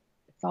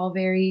 It's all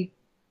very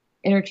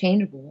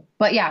interchangeable.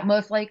 But yeah,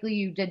 most likely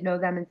you did know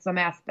them in some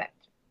aspect.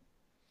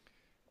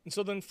 And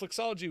so then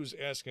Flixology was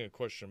asking a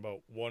question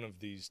about one of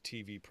these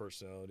TV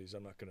personalities.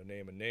 I'm not going to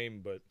name a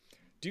name, but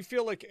do you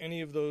feel like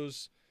any of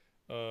those,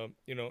 and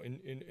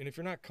if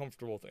you're not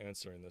comfortable with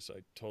answering this,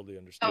 I totally So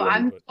understand.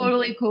 I'm But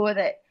totally cool with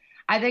it.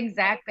 I think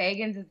Zach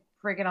Bagans is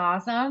freaking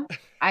awesome.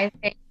 I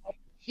think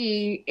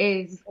he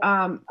is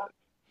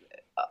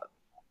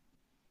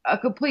a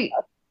complete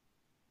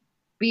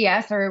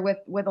BSer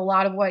with a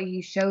lot of what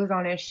he shows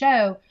on his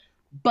show,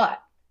 but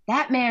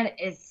that man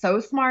is so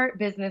smart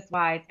business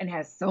wise and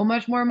has so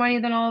much more money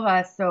than all of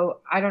us. So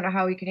I don't know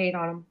how we could hate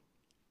on him.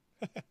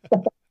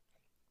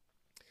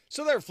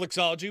 so there,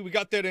 Flixology, we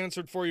got that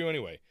answered for you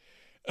anyway.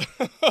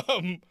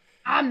 um,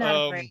 I'm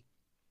not afraid. um,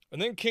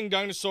 and then King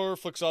Dinosaur,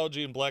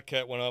 Flixology, and Black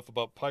Cat went off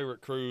about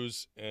pirate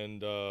crews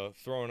and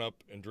throwing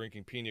up and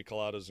drinking pina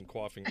coladas and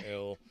quaffing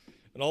ale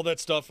and all that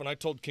stuff. And I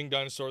told King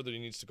Dinosaur that he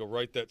needs to go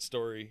write that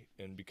story.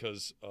 And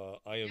because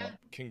I am Yeah.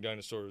 King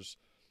Dinosaur's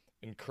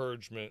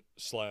encouragement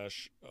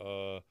slash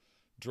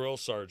drill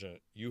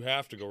sergeant, you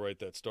have to go write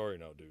that story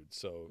now, dude.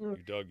 So Mm.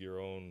 you dug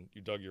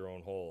your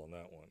own hole on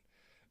that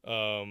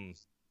one.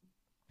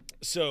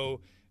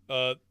 So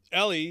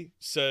Ellie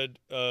said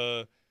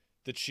that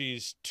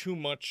she's too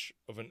much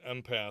of an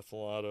empath, a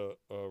lot of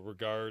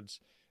regards,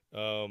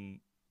 in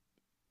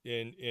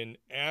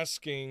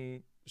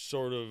asking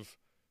sort of,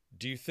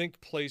 do you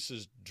think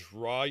places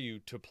draw you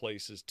to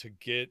places to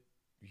get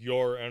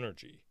your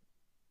energy?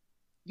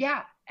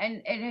 Yeah.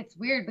 And it's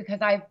weird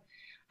because I've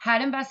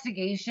had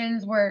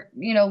investigations where,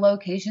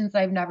 locations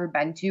I've never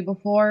been to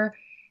before.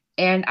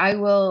 And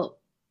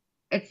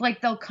it's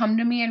like they'll come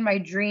to me in my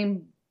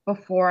dream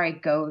before I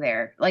go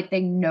there. Like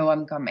they know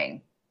I'm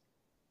coming.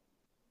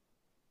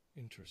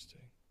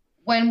 Interesting.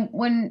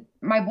 When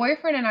my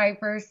boyfriend and I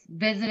first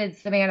visited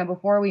Savannah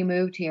before we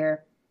moved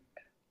here,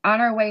 on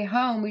our way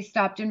home, we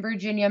stopped in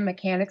Virginia,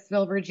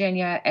 Mechanicsville,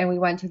 Virginia, and we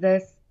went to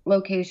this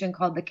location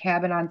called the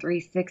Cabin on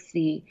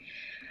 360.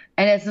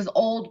 And it's this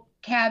old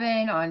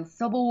cabin on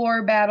Civil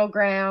War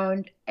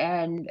battleground,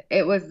 and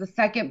it was the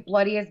second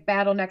bloodiest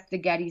battle next to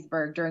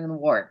Gettysburg during the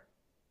war.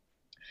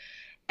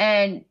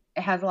 And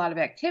it has a lot of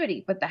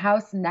activity, but the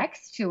house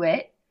next to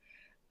it,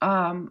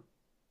 um,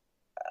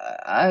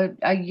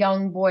 a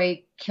young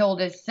boy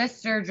killed his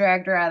sister,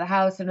 dragged her out of the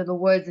house into the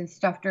woods, and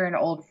stuffed her in an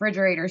old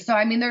refrigerator. So,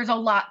 I mean, there's a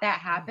lot that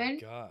Oh my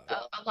happened, god.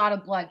 a lot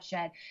of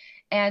bloodshed.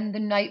 And the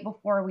night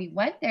before we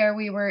went there,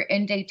 we were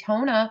in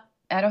Daytona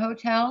at a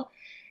hotel.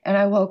 And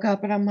I woke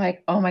up and I'm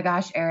like, oh my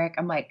gosh, Eric.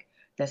 I'm like,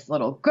 this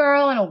little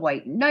girl in a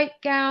white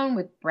nightgown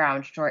with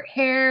brown short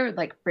hair,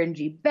 like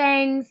fringy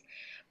bangs,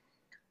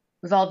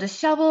 was all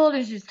disheveled,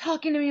 and she's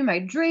talking to me in my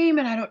dream,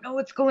 and I don't know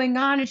what's going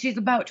on. And she's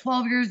about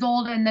 12 years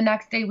old. And the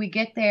next day we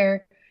get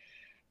there,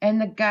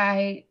 and the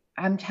guy,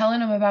 I'm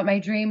telling him about my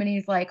dream, and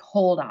he's like,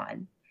 hold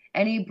on.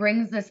 And he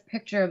brings this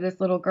picture of this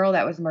little girl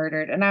that was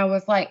murdered. And I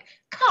was like,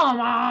 come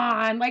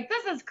on, like,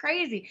 this is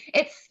crazy.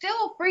 It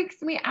still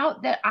freaks me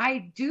out that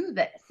I do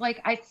this.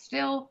 Like, I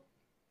still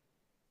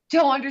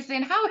don't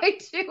understand how I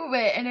do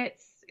it. And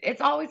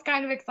it's always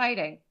kind of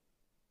exciting.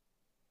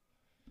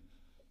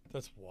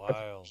 That's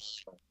wild.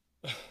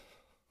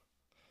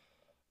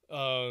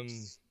 Um,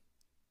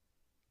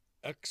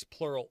 X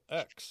plural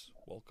X,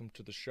 welcome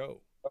to the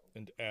show,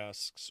 and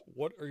asks,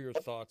 "What are your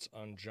thoughts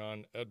on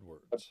John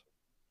Edwards?"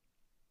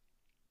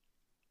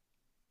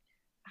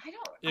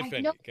 If I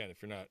any, know, again,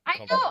 if you're not I know,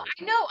 comfortable.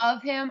 I know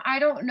of him. I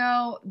don't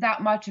know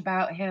that much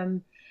about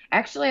him.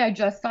 Actually, I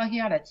just saw he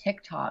had a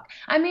TikTok.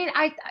 I mean,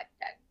 I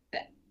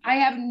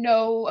have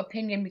no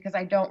opinion because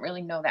I don't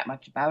really know that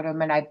much about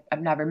him, and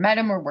I've never met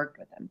him or worked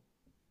with him.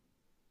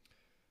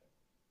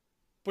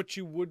 But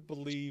you would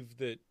believe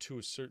that to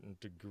a certain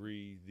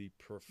degree, the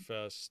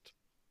professed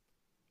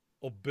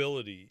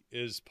ability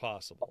is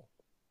possible.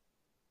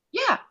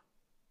 Yeah,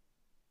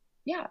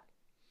 yeah,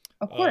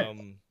 of course.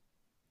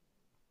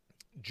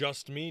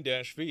 Just me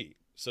 -v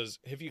says,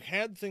 "Have you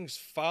had things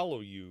follow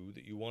you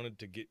that you wanted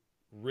to get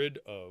rid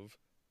of,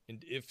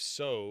 and if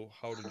so,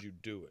 how did you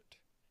do it?"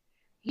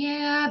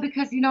 Yeah,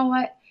 because you know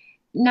what?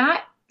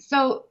 Not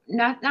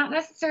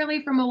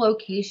necessarily from a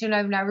location.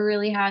 I've never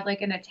really had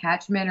like an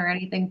attachment or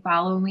anything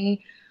follow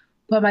me,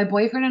 but my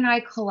boyfriend and I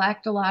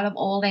collect a lot of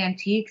old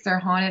antiques or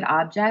haunted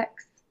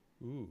objects.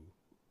 Ooh,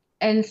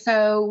 And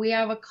so we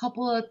have a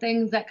couple of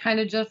things that kind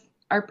of just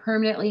are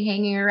permanently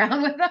hanging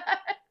around with us.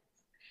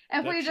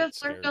 And that we shit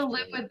just learn scares to me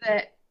live a little with bit.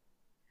 it.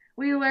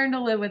 We learn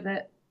to live with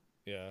it.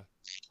 Yeah.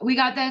 We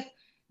got this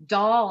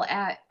doll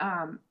at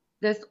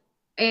this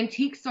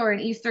antique store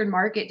in Eastern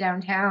Market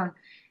downtown.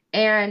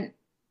 And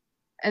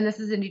this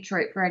is in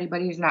Detroit for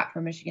anybody who's not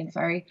from Michigan,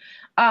 sorry.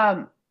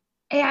 Um,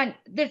 and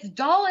this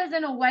doll is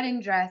in a wedding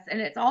dress and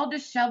it's all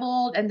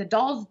disheveled and the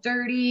doll's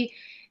dirty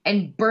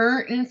and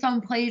burnt in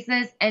some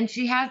places and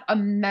she has a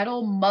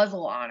metal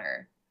muzzle on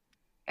her.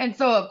 And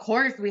so of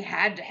course we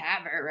had to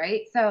have her,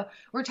 right? So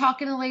we're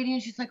talking to the lady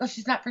and she's like, "Oh,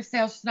 she's not for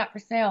sale. She's not for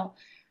sale."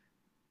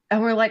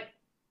 And we're like,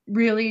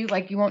 "Really?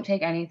 Like you won't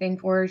take anything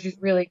for her? She's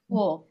really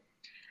cool."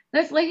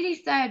 This lady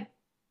said,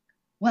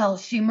 "Well,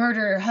 she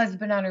murdered her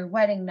husband on her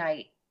wedding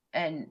night."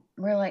 And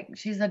we're like,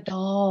 "She's a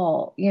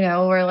doll."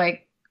 We're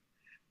like,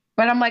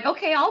 but I'm like,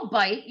 "Okay, I'll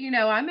bite.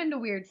 I'm into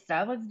weird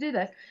stuff. Let's do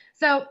this."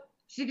 So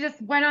she just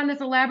went on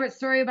this elaborate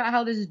story about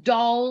how this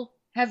doll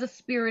has a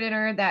spirit in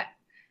her that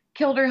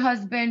killed her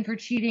husband for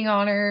cheating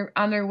on her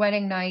on their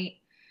wedding night.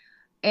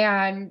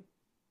 And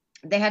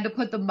they had to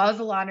put the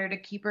muzzle on her to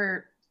keep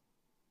her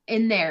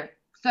in there.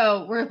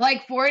 So we're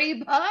like,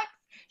 $40.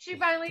 She What the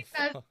finally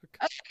says, fuck?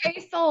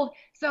 "Okay, sold."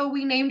 So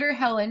we named her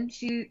Helen.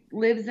 She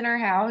lives in our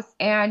house.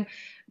 And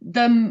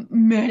the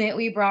minute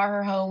we brought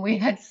her home, we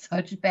had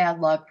such bad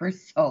luck for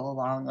so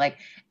long. Like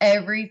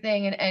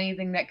everything and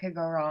anything that could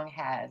go wrong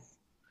has.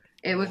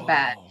 It was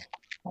bad.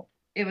 Wow.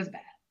 It was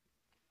bad.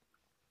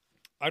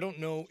 I don't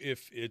know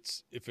if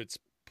it's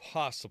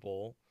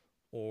possible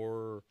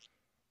or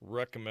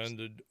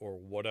recommended or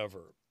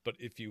whatever, but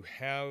if you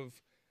have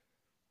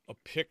a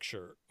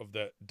picture of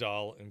that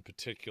doll in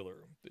particular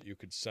that you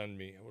could send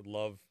me, I would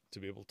love to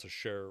be able to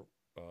share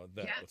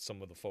that Yeah, with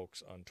some of the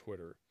folks on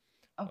Twitter.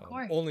 of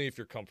course. Only if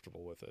you're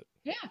comfortable with it.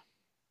 Yeah.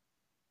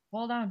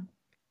 Hold on.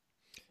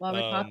 While we're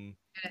talking.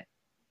 Um,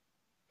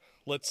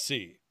 let's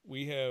see.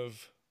 We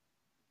have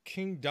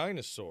King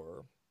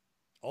Dinosaur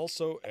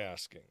also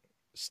asking,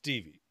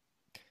 "Stevie,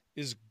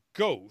 is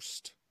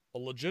ghost a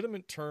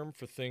legitimate term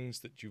for things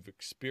that you've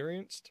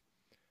experienced?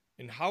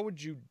 And how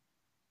would you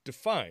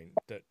define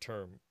that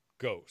term,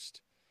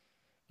 ghost?"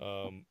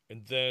 And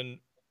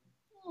then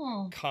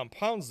Oh.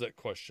 compounds that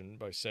question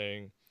by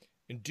saying,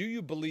 "And do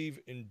you believe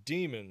in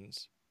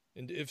demons?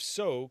 And if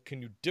so,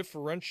 can you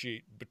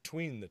differentiate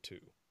between the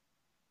two?"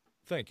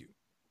 Thank you.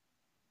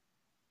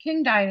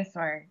 King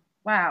Dinosaur.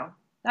 Wow.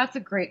 That's a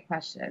great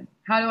question.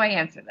 How do I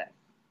answer this?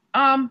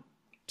 Um,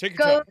 Take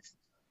your time. Ghost,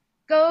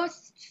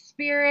 ghost,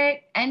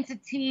 spirit,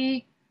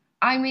 entity.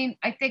 I mean,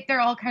 I think they're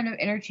all kind of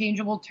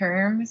interchangeable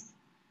terms.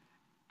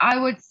 I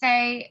would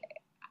say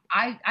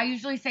I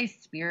usually say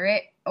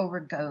spirit over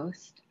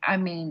ghost. I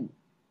mean,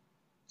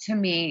 to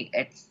me,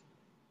 it's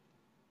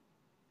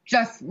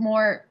just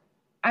more,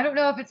 I don't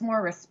know if it's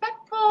more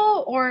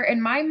respectful or in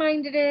my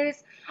mind it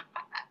is.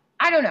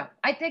 I don't know.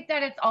 I think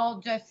that it's all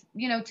just,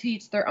 to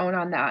each their own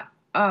on that.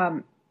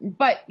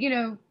 But,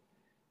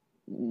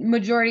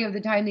 majority of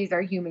the time these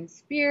are human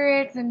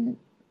spirits and,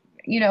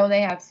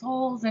 they have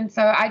souls. And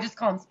so I just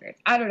call them spirits.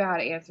 I don't know how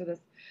to answer this.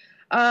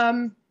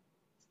 Um,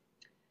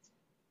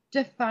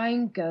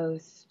 Define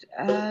ghost.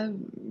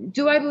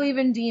 Do I believe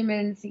in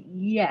demons?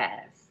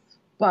 Yes,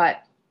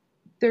 but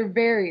they're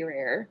very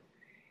rare.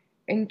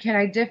 And can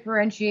I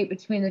differentiate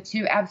between the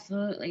two?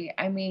 Absolutely.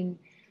 I mean,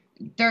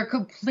 they're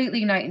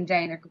completely night and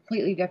day. They're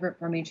completely different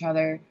from each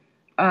other.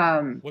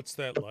 Um, What's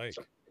that like?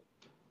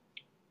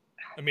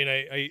 I mean,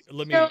 I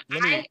let so me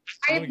let me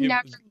I let me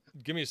have never.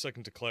 give me a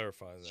second to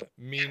clarify that.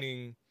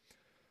 Meaning,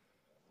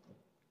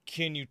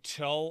 can you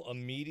tell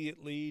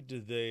immediately?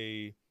 Do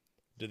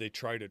they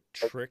try to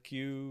trick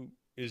you?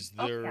 Is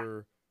Oh yeah.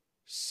 there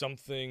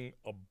something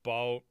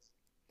about,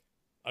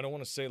 I don't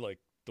want to say like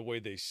the way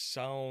they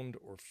sound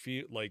or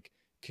feel, like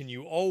can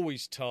you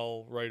always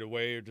tell right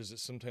away, or does it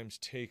sometimes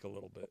take a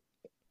little bit?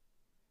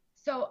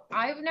 So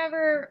I've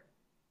never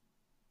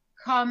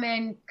come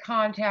in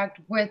contact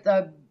with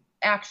a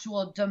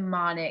actual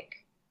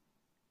demonic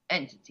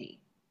entity.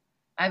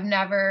 I've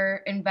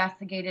never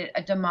investigated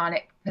a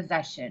demonic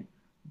possession,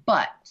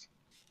 but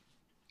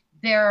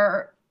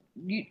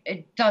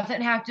it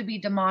doesn't have to be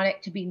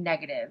demonic to be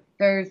negative.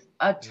 There's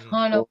a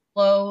ton of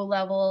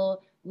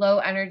low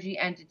energy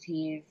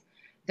entities.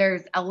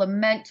 There's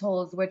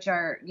elementals, which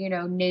are,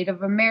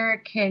 Native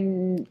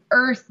American,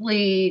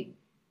 earthly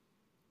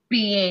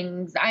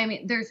beings. I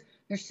mean, there's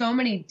so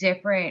many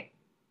different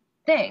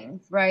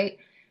things, right?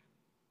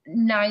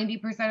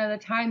 90% of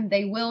the time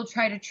they will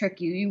try to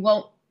trick you.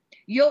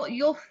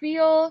 You'll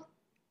feel,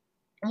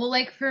 well,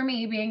 like for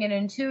me being an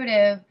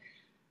intuitive,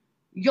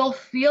 you'll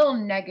feel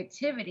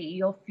negativity,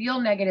 you'll feel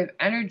negative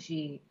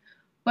energy,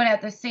 but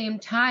at the same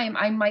time,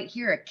 I might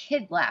hear a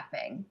kid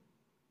laughing.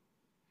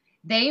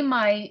 They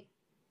might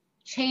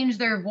change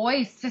their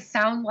voice to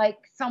sound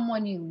like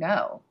someone you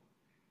know.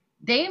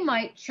 They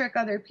might trick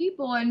other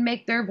people and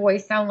make their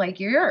voice sound like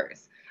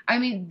yours. I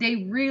mean, they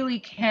really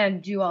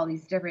can do all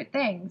these different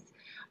things.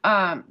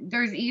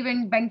 There's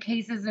even been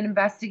cases in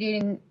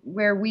investigating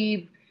where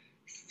we've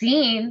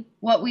seen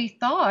what we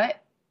thought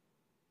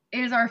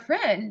is our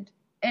friend,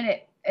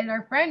 and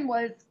our friend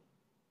was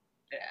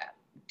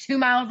 2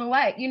 miles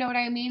away. You know what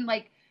I mean?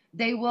 Like,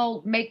 they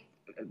will make,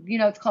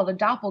 it's called a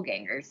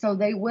doppelganger. So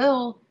they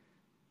will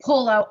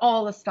pull out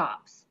all the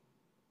stops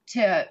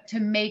to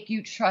make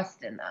you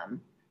trust in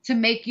them, to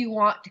make you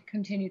want to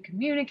continue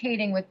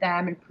communicating with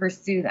them and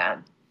pursue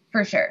them,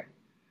 for sure.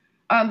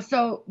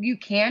 So you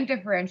can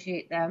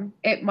differentiate them.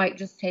 It might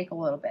just take a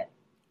little bit.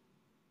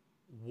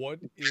 What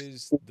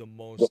is the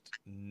most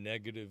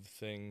negative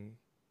thing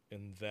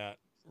in that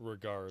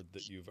regard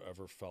that you've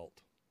ever felt?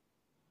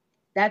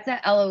 That's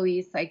at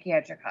Eloise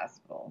Psychiatric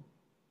Hospital.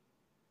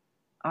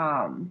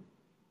 On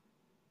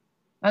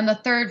the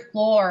 3rd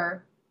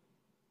floor,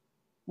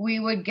 we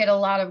would get a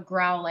lot of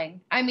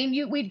growling. I mean,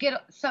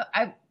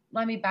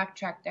 let me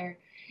backtrack there.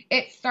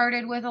 It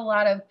started with a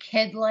lot of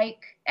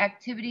kid-like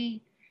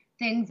activity,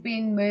 things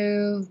being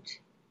moved,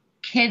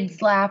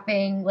 kids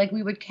laughing. Like,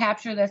 we would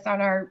capture this on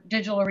our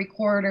digital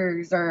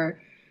recorders,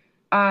 or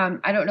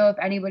I don't know if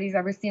anybody's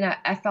ever seen a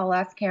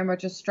SLS camera,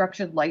 just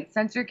structured light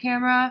sensor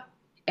camera,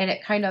 and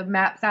it kind of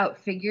maps out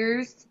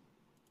figures.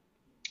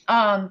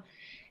 And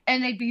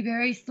they'd be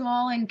very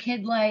small and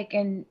kid-like,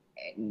 and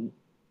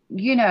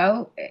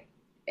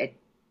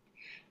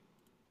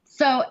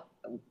so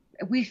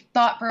we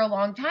thought for a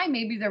long time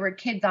maybe there were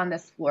kids on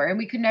this floor, and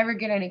we could never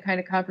get any kind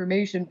of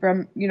confirmation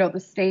from, the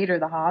state or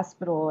the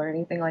hospital or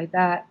anything like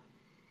that.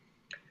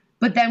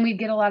 But then we'd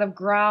get a lot of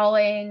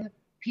growling.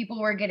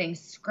 People were getting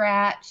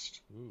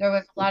scratched. There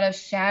was a lot of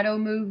shadow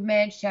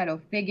movement,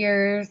 shadow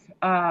figures.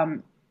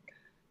 And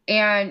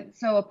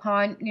so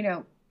upon,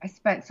 I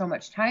spent so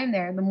much time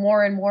there, the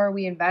more and more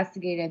we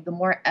investigated, the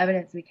more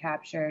evidence we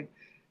captured.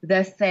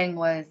 This thing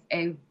was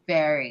a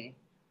very,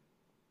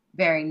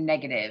 very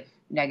negative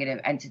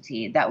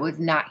entity that was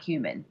not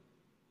human.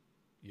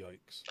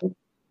 Yikes.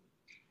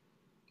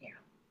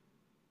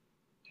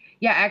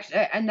 Yeah,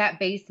 actually, and that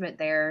basement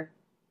there,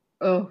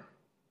 oof.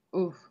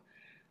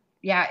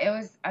 Yeah, it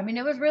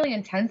was really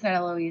intense at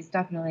Eloise,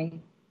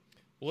 definitely.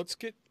 Well, let's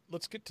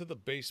get to the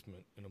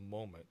basement in a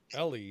moment.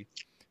 Ellie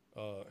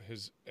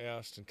has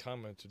asked and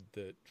commented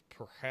that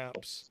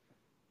perhaps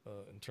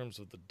in terms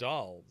of the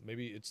doll,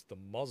 maybe it's the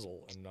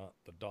muzzle and not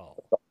the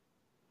doll.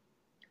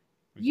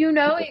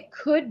 It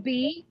could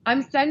be.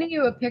 I'm sending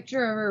you a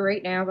picture of her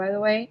right now, by the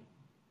way.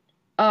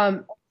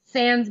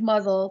 Sans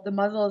muzzle. The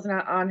muzzle is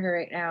not on her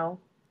right now,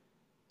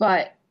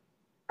 but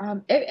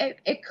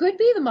it could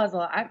be the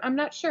muzzle. I'm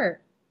not sure.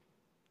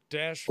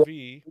 Dash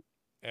V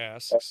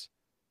asks,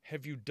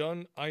 have you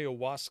done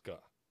ayahuasca?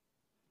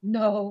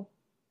 No.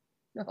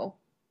 I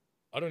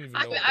don't even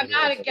know. I'm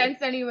not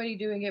against anybody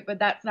doing it, but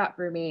that's not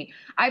for me.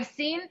 I've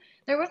seen,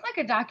 there was like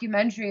a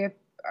documentary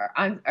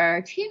on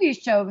a TV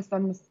show of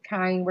some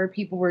kind where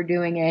people were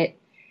doing it,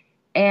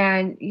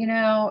 and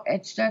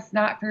it's just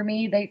not for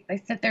me. They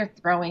sit there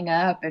throwing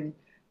up and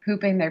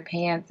pooping their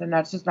pants, and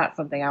that's just not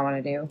something I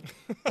want to do.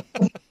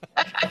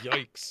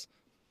 Yikes.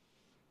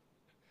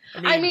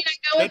 I mean, I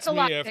know that's it's a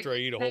lot me after I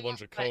eat a whole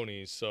bunch of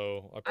conies,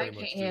 so I pretty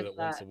much do that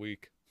once a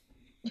week.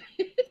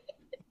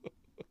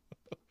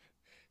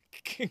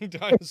 King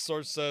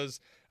Dinosaur says,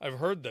 I've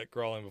heard that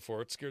growling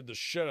before. It scared the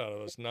shit out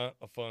of us. Not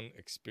a fun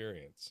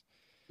experience.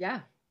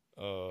 Yeah.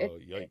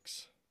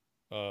 Yikes.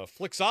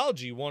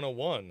 Flixology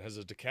 101 has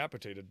a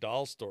decapitated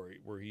doll story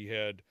where he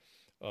had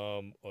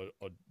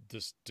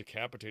this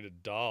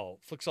decapitated doll.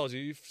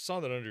 Flixology, you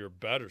saw that under your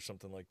bed or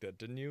something like that,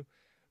 didn't you?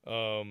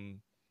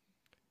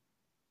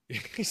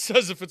 He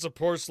says if it's a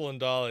porcelain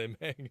doll, I'm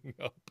hanging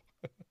up.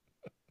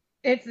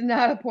 It's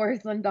not a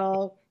porcelain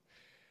doll.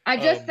 I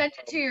just sent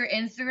it to your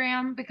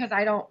Instagram because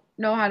I don't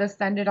know how to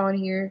send it on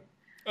here.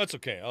 That's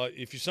okay.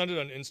 If you send it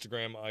on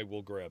Instagram, I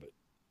will grab it.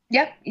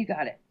 Yep, you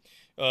got it.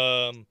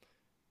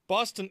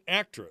 Boston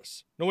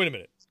actress. No, wait a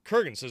minute.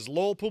 Kurgan says,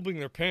 lol, pooping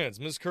their pants.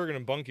 Ms. Kurgan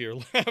and Bunky are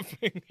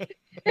laughing.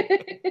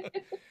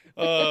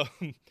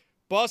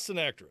 Boston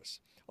actress.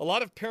 a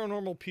lot of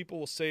paranormal people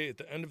will say at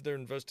the end of their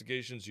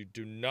investigations, you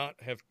do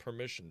not have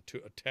permission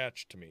to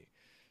attach to me.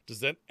 Does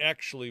that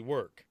actually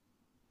work?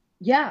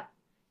 Yeah.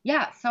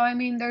 Yeah. So, I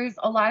mean, there's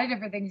a lot of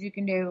different things you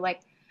can do. Like,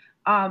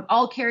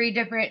 I'll carry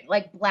different,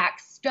 like, black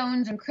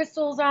stones and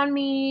crystals on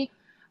me.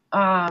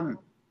 Um,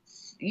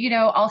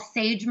 I'll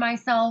sage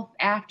myself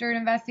after an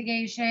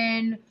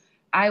investigation.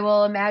 I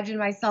will imagine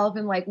myself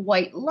in like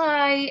white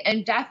light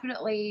and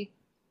definitely,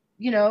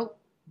 you know,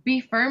 be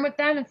firm with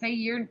them and say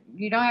you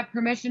don't have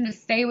permission to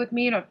stay with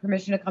me, you don't have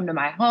permission to come to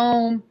my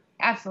home.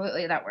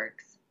 Absolutely, that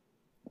works.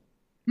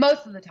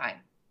 Most of the time.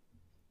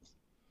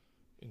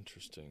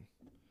 Interesting.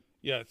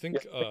 Yeah, I think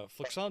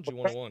Flexology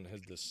 101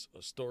 has this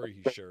story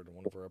he shared in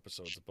one of our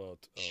episodes about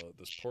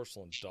this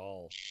porcelain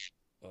doll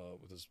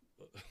with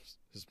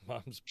his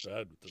mom's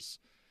bed with this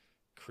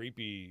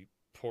creepy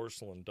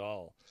porcelain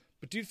doll.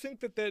 But do you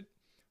think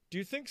do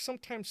you think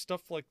sometimes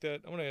stuff like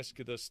that, I'm going to ask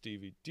you this,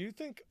 Stevie, do you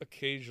think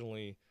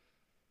occasionally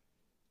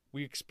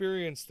we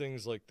experience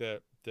things like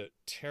that that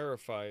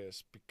terrify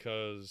us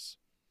because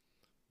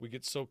we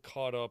get so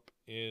caught up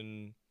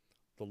in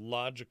the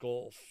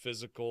logical,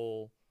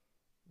 physical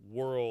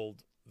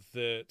world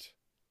that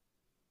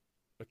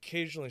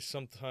occasionally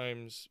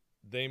sometimes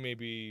they may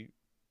be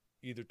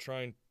either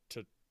trying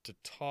to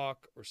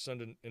talk or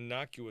send an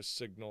innocuous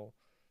signal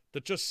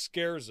that just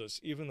scares us,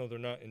 even though they're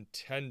not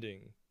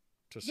intending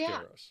to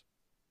scare us?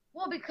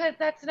 Well, because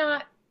that's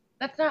not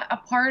a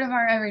part of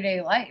our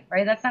everyday life,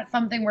 right? That's not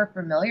something we're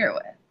familiar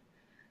with.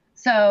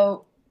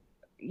 So,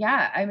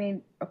 yeah, I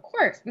mean, of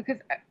course, because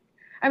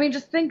I mean,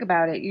 just think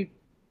about it. You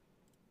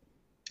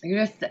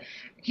just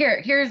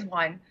here's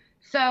one.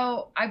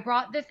 So I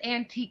brought this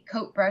antique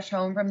coat brush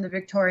home from the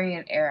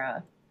Victorian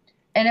era.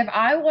 And if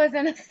I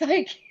wasn't a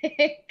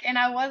psychic and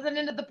I wasn't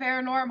into the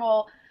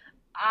paranormal,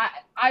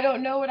 I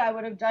don't know what I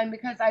would have done,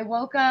 because I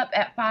woke up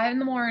at 5 in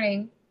the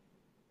morning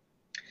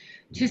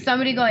to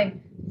somebody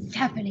going,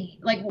 Stephanie,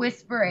 like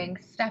whispering,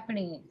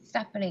 Stephanie,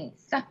 Stephanie,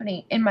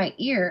 Stephanie in my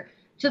ear,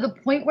 to the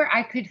point where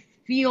I could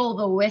feel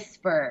the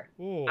whisper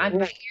on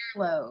my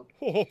earlobe.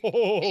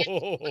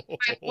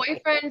 My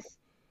boyfriend's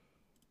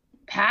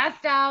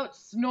passed out,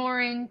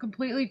 snoring,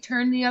 completely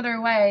turned the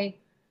other way.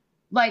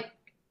 Like,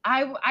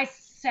 I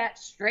sat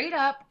straight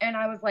up and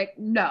I was like,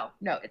 no,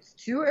 it's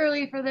too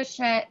early for this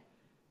shit.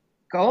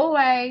 Go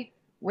away.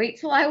 Wait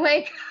till I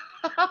wake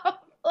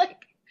up. Like,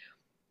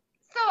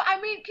 so, I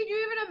mean, can you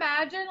even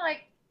imagine,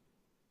 like,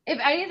 if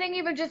anything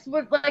even just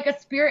was like a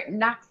spirit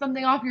knocked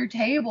something off your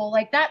table,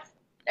 like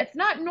it's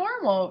not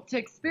normal to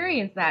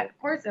experience that. Of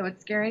course, it would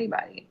scare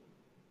anybody.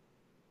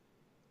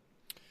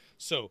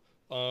 So,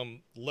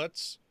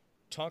 let's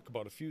talk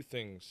about a few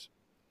things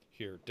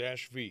here.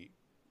 Dash V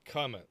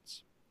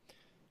comments.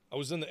 I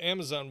was in the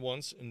Amazon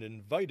once and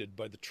invited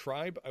by the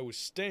tribe I was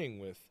staying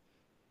with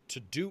to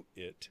do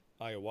it,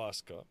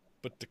 ayahuasca,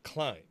 but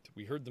declined.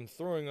 We heard them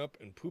throwing up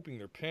and pooping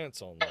their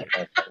pants all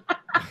night.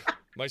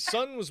 My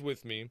son was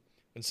with me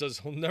and says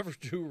he'll never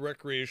do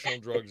recreational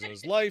drugs in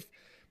his life,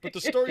 but the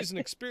stories and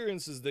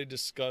experiences they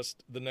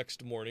discussed the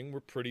next morning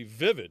were pretty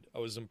vivid. I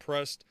was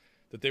impressed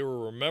that they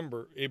were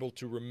able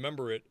to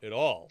remember it at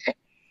all.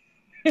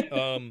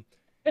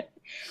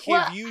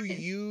 Have you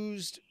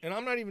used, and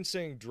I'm not even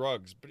saying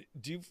drugs, but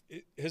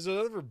has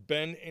there ever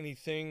been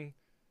anything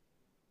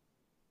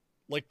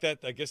like that,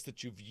 I guess,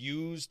 that you've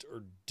used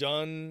or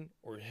done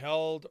or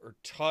held or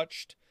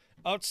touched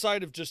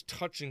outside of just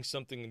touching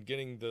something and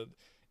getting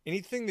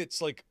anything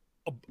that's like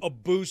a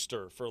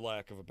booster, for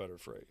lack of a better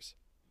phrase?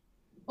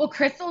 Well,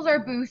 crystals are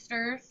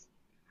boosters.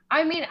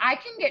 I mean, I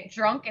can get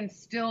drunk and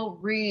still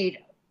read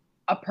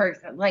a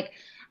person. Like,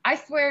 I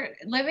swear,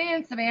 living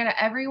in Savannah,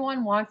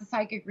 everyone wants a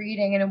psychic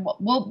reading. And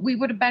we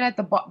would have been at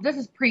the bar. This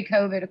is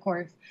pre-COVID, of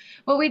course.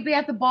 But we'd be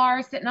at the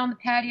bar, sitting on the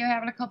patio,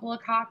 having a couple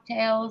of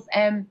cocktails.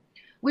 And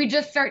we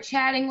just start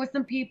chatting with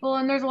some people.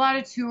 And there's a lot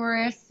of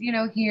tourists,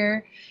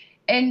 here.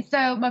 And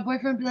so my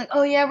boyfriend would be like,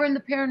 oh, yeah, we're in the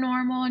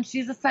paranormal. And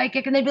she's a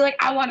psychic. And they'd be like,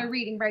 I want a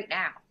reading right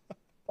now.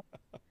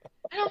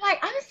 And I'm like,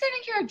 I'm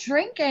sitting here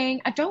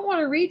drinking. I don't want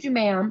to read you,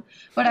 ma'am.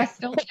 But I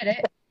still did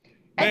it.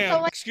 Ma'am,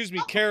 so, excuse me,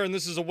 Karen,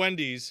 this is a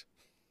Wendy's.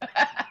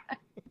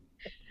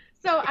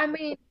 So, I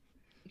mean,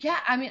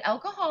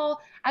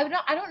 alcohol, I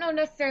don't know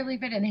necessarily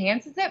if it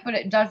enhances it, but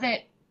it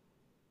doesn't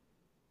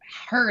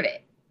hurt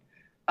it.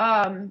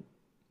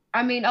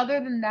 I mean, other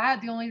than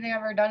that, the only thing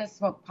I've ever done is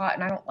smoke pot,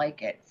 and I don't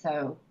like it.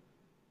 So,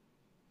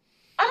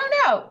 I don't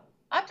know.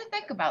 I have to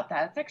think about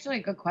that. It's actually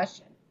a good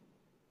question.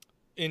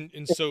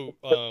 And so,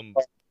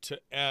 to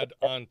add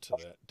on to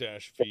that,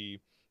 Dash V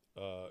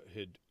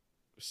had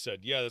said,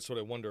 yeah, that's what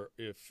I wonder,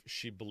 if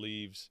she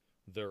believes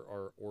there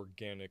are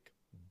organic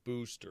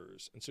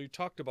boosters. And so you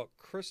talked about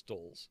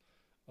crystals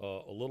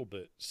a little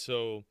bit.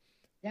 So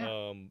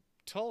yeah.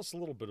 Tell us a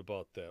little bit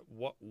about that.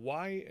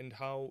 Why and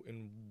how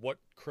and what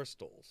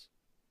crystals?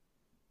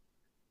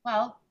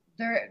 Well,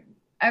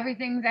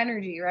 everything's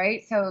energy,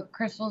 right? So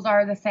crystals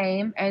are the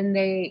same, and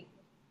they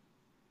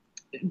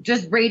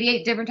just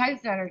radiate different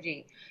types of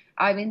energy.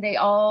 I mean, they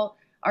all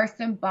are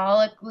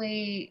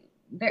symbolically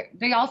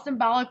they all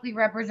symbolically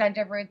represent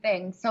different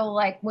things. So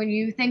like when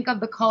you think of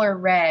the color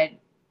red,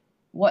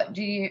 what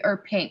do you, or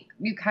pink,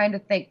 you kind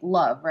of think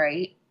love,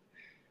 right?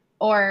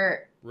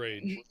 Or you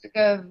Rage. think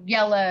of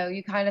yellow,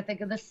 you kind of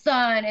think of the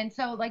sun. And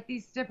so like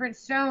these different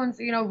stones,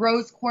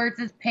 rose quartz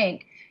is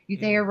pink. You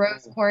think of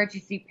rose quartz,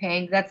 you see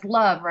pink. That's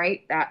love,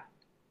 right? That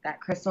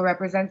crystal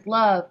represents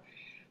love.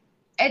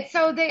 And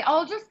so they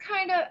all just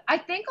kind of, I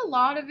think a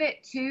lot of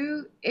it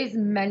too is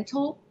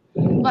mental.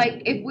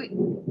 Like if we,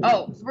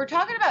 oh, so we're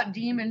talking about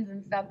demons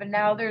and stuff, and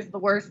now there's the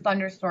worst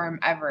thunderstorm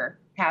ever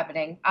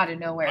happening out of I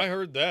nowhere.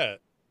 heard that.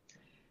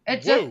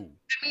 It's just, Whoa.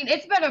 I mean,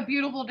 it's been a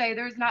beautiful day.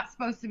 There's not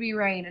supposed to be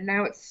rain, and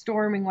now it's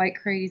storming like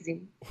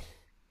crazy.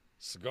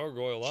 Cigar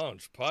Goyle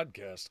Lounge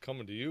podcast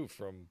coming to you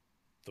from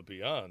the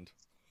beyond.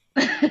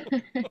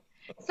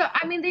 So,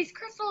 I mean, these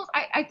crystals,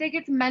 I think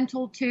it's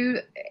mental too,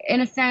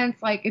 in a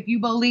sense. Like, if you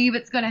believe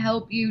it's going to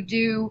help you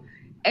do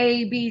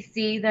A, B,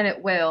 C, then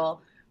it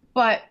will.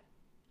 But,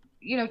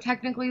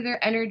 technically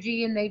they're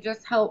energy and they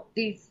just help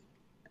these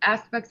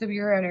aspects of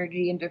your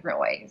energy in different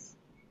ways.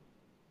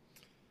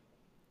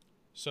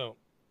 So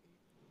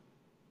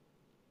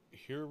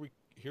here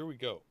we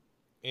go.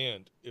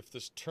 And if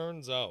this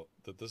turns out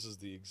that this is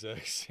the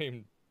exact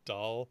same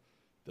doll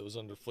that was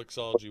under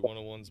Flixology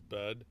 101's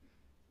bed,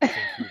 I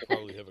think he would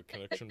probably have a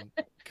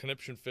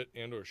conniption fit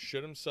and or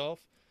shit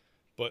himself.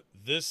 But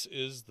this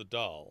is the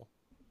doll.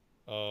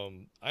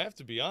 I have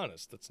to be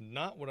honest, that's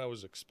not what I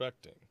was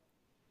expecting.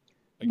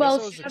 I guess I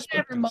was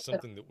expecting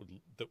something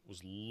that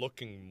was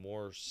looking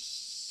more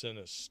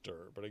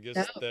sinister, but I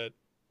guess that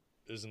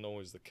isn't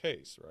always the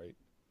case, right?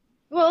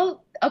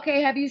 Well,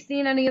 okay, have you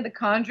seen any of the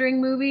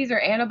Conjuring movies or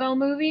Annabelle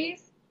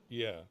movies?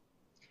 Yeah.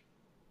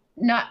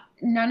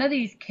 None of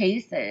these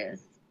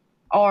cases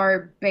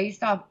are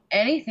based off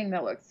anything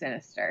that looks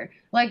sinister.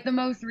 Like the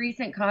most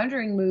recent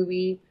Conjuring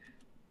movie,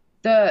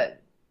 the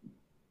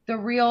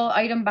real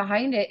item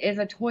behind it is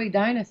a toy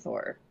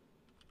dinosaur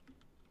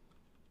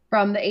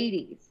from the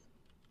 80s.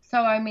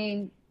 So I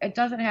mean, it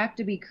doesn't have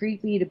to be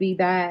creepy to be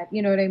bad,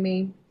 you know what I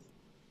mean?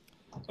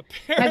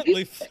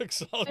 Apparently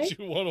Flixology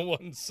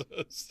 101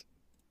 says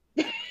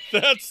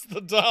that's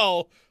the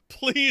doll.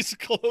 Please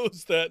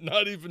close that.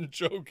 Not even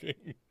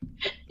joking.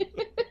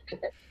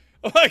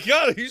 Oh my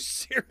god, are you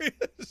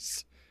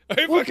serious?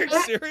 Are you fucking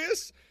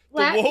serious?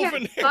 Black The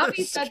woven Cat hair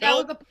Bobby said that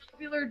was a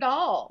popular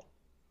doll.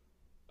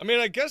 I mean,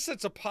 I guess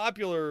it's a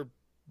popular.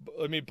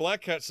 I mean,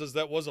 Black Cat says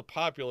that was a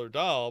popular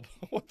doll.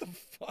 But what the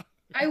fuck?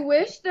 I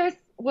wish this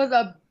was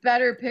a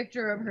better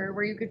picture of her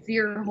where you could see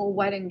her whole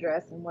wedding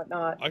dress and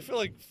whatnot. I feel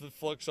like the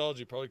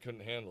Flixology probably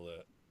couldn't handle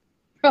that.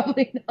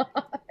 Probably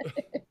not.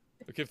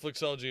 Okay,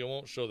 Flixology, I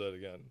won't show that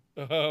again.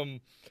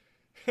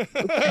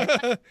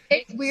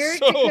 It's weird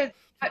because I'm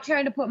not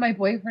trying to put my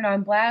boyfriend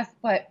on blast,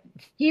 but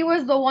he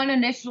was the one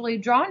initially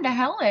drawn to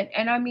Helen,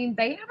 and I mean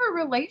they have a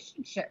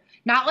relationship.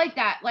 Not like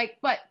that,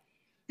 but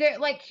they're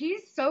like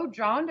he's so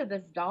drawn to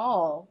this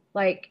doll,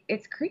 like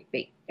it's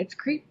creepy. It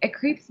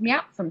creeps me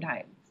out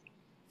sometimes.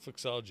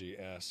 Flixology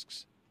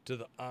asks, "Do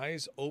the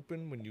eyes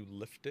open when you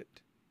lift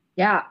it?"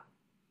 Yeah,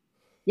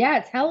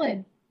 it's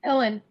Helen.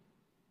 Helen.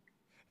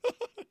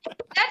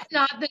 That's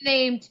not the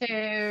name,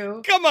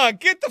 too. Come on,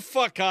 get the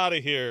fuck out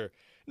of here.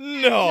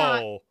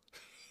 No.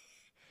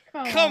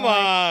 Come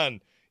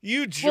on.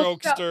 You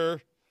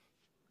jokester.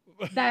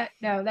 That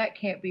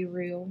can't be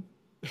real.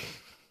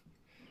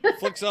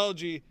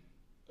 Flixology,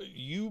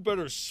 you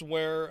better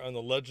swear on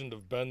the legend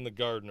of Ben the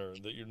Gardener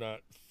that you're not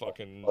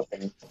fucking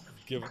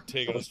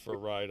taking us for a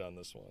ride on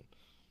this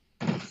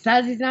one.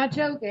 Says he's not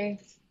joking.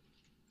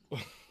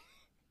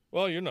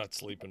 Well, you're not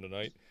sleeping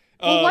tonight.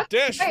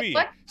 Dash V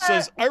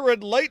says, I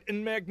read light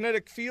and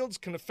magnetic fields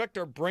can affect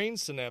our brain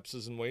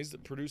synapses in ways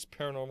that produce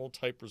paranormal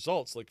type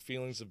results, like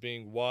feelings of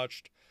being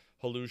watched,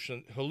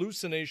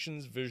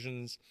 hallucinations,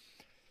 visions,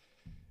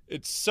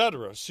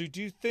 etc. So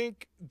do you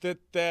think that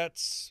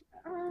that's...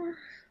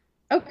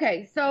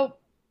 Okay, so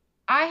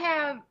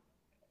I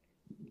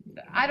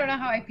don't know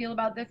how I feel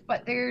about this,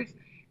 but there's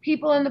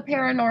people in the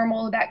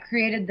paranormal that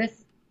created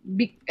this,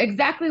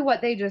 exactly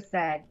what they just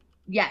said.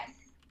 Yes.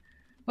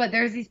 But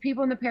there's these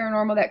people in the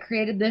paranormal that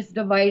created this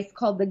device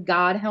called the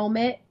God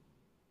Helmet.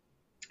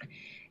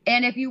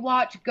 And if you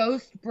watch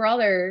Ghost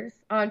Brothers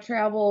on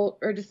Travel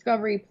or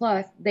Discovery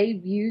Plus,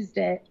 they've used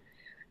it.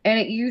 And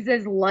it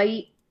uses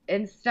light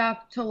and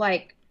stuff to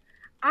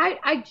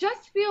I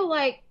just feel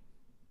like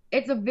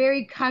it's a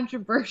very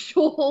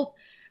controversial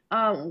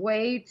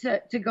way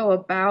to go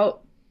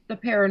about the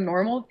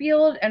paranormal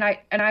field. And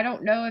I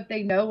don't know if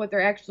they know what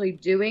they're actually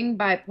doing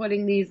by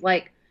putting these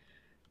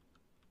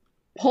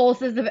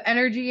pulses of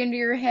energy into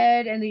your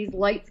head and these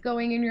lights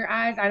going in your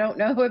eyes. I don't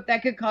know if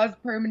that could cause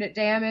permanent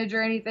damage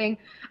or anything.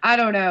 I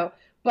don't know.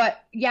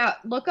 But yeah,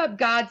 look up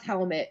God's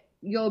Helmet.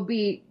 You'll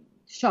be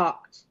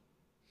shocked.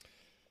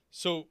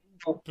 So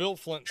Bill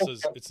Flint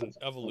says it's an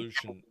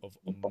evolution of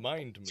a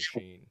mind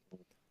machine.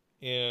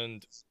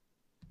 And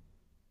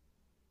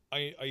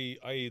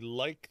I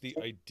like the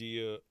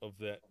idea of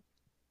that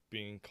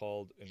being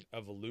called an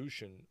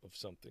evolution of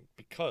something,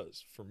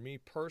 because for me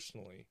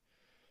personally,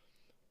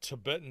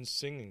 Tibetan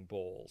singing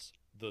bowls,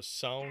 the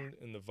sound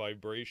and the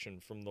vibration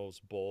from those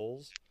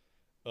bowls,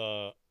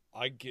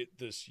 I get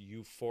this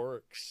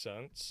euphoric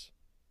sense,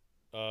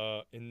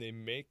 and they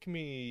make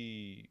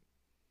me,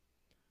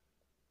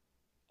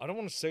 I don't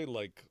want to say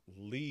like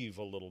leave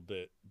a little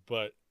bit,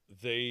 but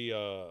they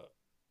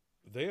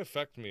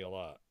affect me a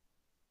lot.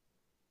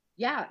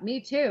 Yeah, me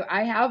too.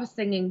 I have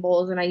singing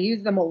bowls and I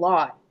use them a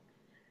lot.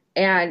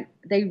 And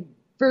they,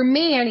 for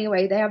me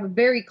anyway, they have a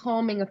very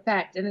calming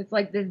effect. And it's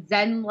like the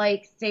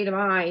Zen-like state of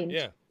mind.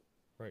 Yeah,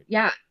 right.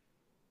 Yeah.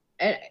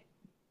 And,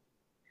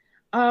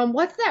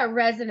 what's that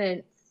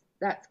resonance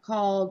that's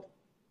called?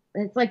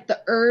 It's like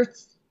the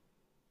earth's,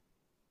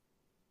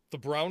 The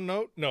brown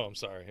note? No, I'm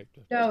sorry.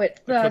 no,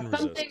 it's I the couldn't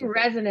resist. something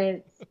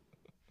resonance.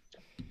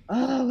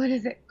 Oh, what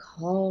is it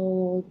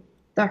called?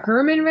 The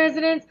Herman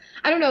resonance?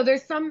 I don't know.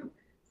 There's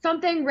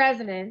something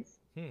resonance,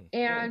 Hmm.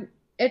 and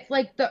it's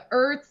like the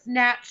Earth's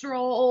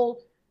natural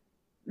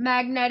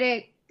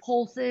magnetic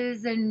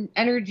pulses and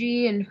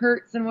energy and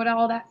hertz and what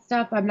all that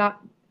stuff. I'm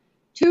not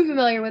too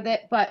familiar with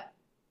it, but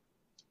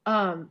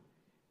um,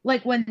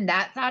 like when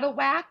that's out of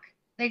whack,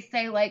 they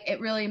say like it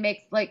really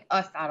makes like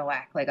us out of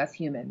whack, like us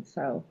humans.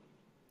 So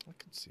I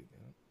could see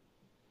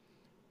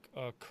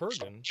that.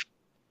 Kurgan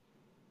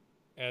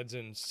adds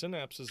in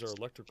synapses are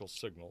electrical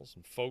signals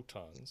and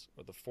photons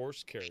are the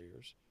force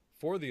carriers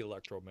for the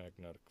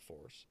electromagnetic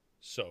force.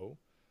 So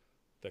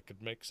that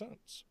could make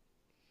sense.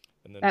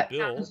 And then that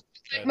Bill sounds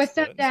like my adds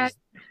to that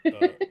and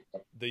stepdad. says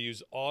they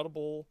use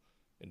audible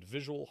and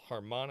visual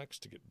harmonics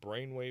to get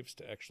brain waves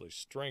to actually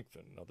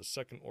strengthen. Now, the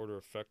second order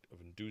effect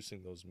of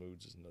inducing those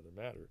moods is another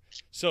matter.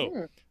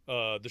 So,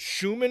 the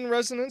Schumann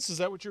resonance, is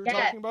that what you were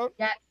talking about?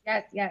 Yes,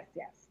 yes, yes,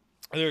 yes.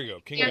 There you go.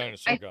 King Yeah,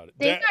 Dinosaur I got it.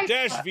 think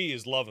Dash V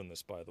is loving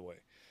this, by the way.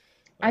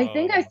 I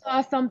think I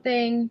saw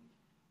something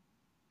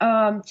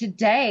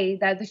today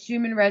that the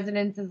Schumann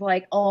resonance is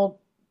like all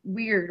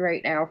weird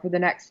right now for the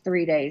next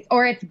 3 days,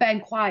 or it's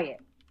been quiet,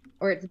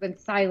 or it's been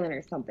silent,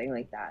 or something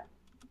like that,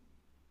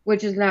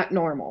 which is not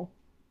normal.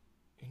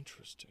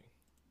 Interesting.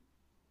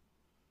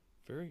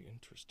 Very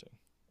interesting.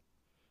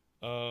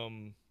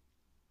 Um,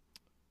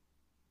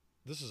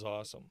 this is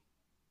awesome.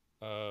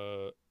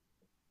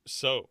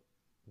 So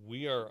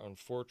we are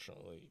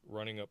unfortunately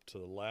running up to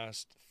the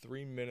last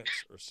 3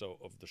 minutes or so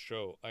of the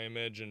show. I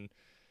imagine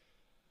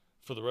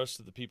for the rest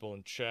of the people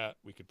in chat,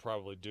 we could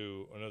probably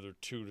do another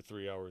 2 to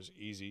 3 hours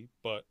easy,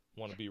 but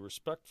want to be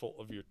respectful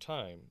of your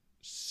time.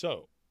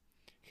 So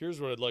here's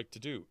what I'd like to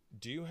do.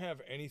 Do you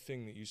have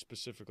anything that you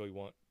specifically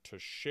want to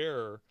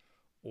share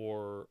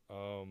or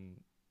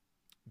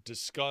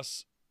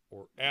discuss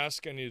or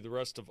ask any of the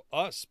rest of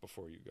us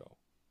before you go?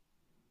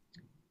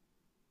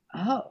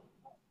 Oh,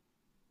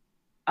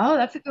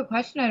 that's a good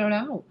question. I don't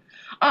know.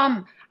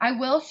 I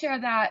will share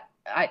that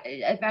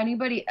if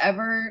anybody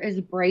ever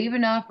is brave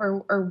enough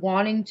or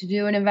wanting to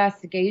do an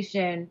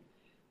investigation,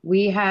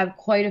 we have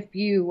quite a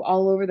few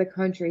all over the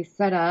country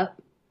set up,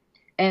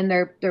 and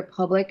they're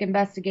public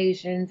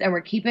investigations, and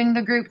we're keeping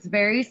the groups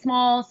very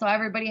small so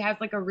everybody has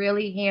like a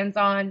really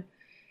hands-on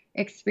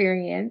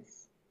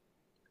experience.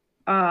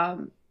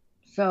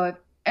 So if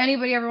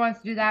anybody ever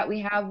wants to do that,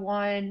 we have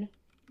one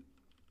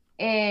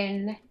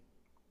in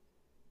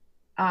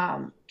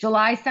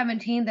July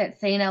 17th at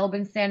St.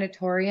 Albans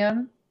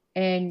Sanatorium.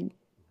 And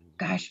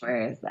gosh,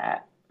 where is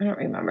that? I don't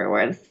remember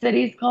where the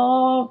city's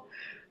called.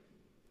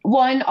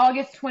 One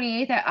August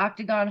 28th at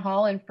Octagon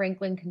Hall in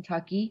Franklin,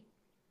 Kentucky.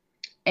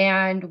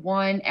 And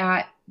one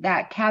at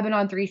that cabin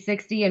on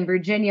 360 in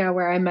Virginia,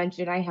 where I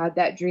mentioned I had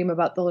that dream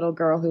about the little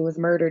girl who was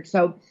murdered.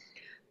 So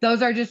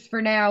those are just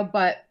for now,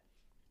 but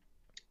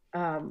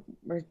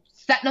we're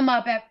setting them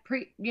up at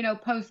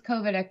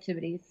post-COVID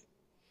activities.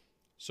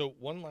 So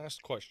one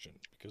last question,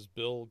 because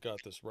Bill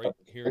got this right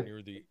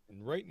near the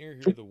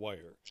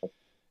wire,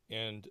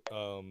 and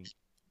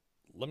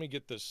let me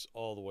get this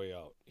all the way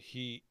out.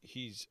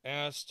 He's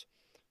asked,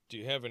 do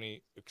you have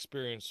any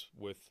experience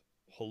with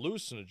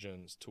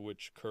hallucinogens? To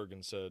which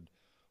Kurgan said,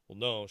 well,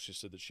 no. She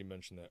said that she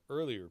mentioned that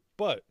earlier,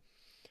 but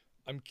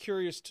I'm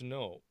curious to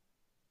know.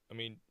 I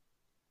mean,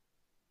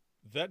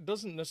 that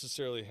doesn't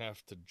necessarily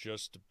have to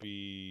just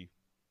be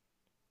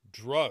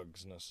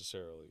drugs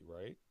necessarily,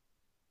 right?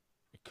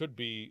 It could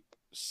be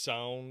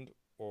sound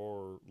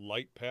or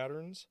light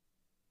patterns.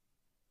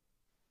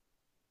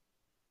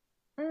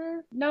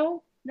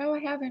 No, I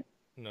haven't.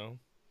 No.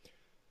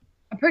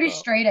 I'm pretty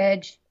straight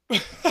edge.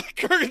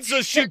 Kurgan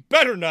says she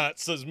better not,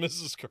 says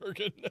Mrs.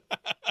 Kurgan.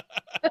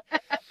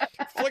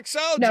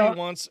 Flixology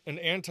wants an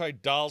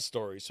anti-doll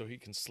story so he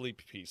can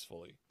sleep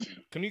peacefully.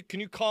 Can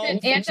you call him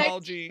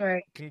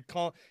Flixology? Can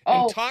call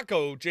and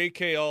Taco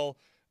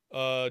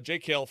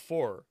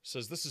JKL4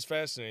 says this is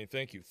fascinating.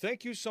 Thank you.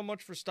 Thank you so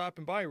much for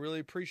stopping by. I really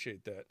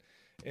appreciate that.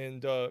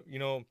 And okay.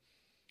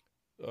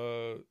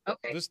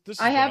 This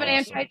I have an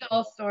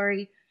anti-doll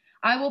story.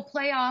 I will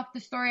play off the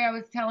story I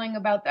was telling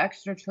about the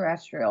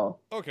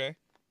extraterrestrial. Okay.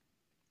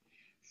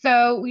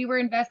 So we were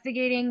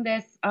investigating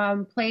this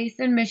place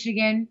in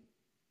Michigan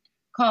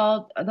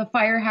called the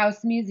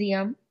Firehouse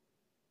Museum.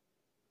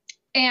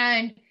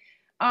 And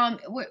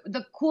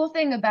The cool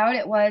thing about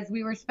it was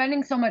we were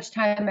spending so much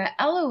time at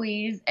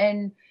Eloise,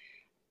 and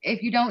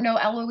if you don't know,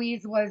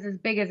 Eloise was as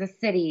big as a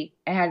city.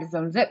 It had its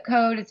own zip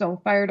code, its own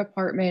fire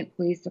department,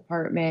 police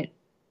department,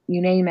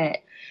 you name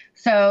it.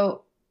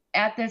 So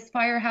at this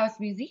firehouse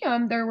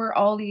museum, there were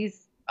all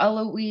these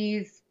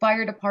Eloise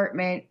fire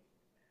department,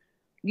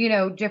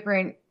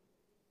 different,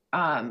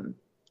 um,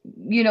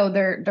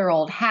 their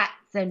old hats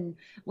and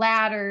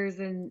ladders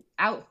and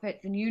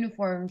outfits and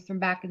uniforms from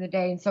back in the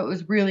day. And so it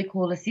was really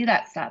cool to see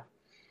that stuff.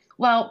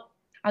 Well,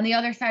 on the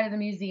other side of the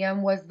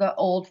museum was the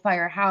old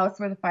firehouse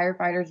where the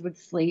firefighters would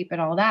sleep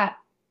and all that.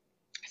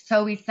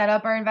 So we set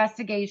up our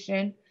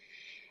investigation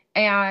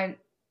and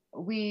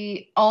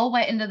we all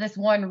went into this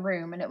one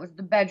room, and it was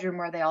the bedroom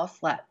where they all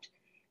slept.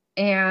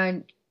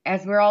 And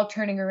as we're all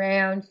turning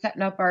around,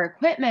 setting up our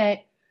equipment,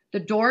 the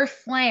door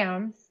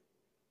slams.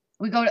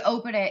 We go to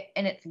open it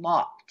and it's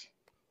locked.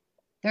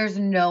 There's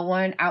no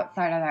one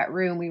outside of that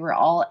room. We were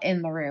all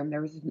in the room.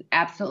 There was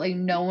absolutely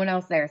no one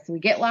else there. So we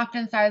get locked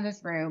inside of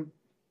this room.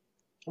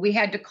 We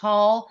had to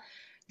call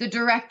the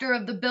director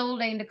of the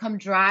building to come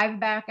drive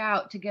back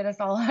out to get us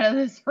all out of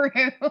this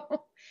room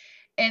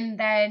and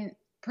then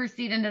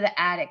proceed into the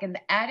attic. And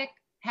the attic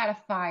had a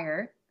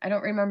fire. I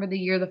don't remember the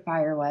year the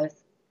fire was,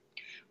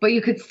 but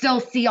you could still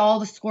see all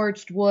the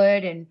scorched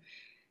wood.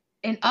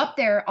 And up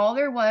there, all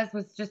there was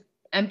just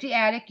empty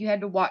attic. You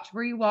had to watch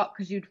where you walk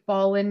because you'd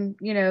fall in,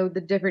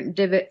 the different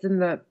divots in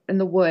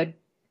the wood.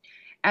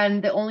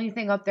 And the only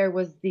thing up there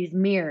was these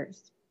mirrors.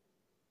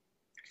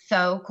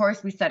 So, of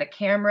course, we set a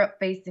camera up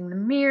facing the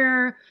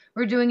mirror.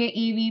 We're doing an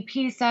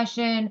EVP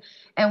session.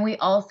 And we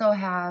also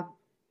have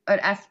an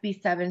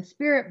SB7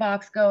 spirit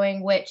box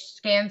going, which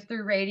scans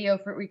through radio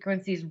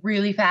frequencies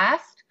really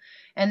fast.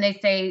 And they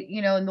say,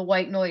 in the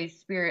white noise,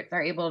 spirits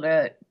are able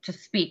to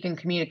speak and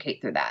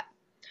communicate through that.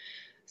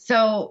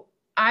 So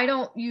I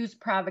don't use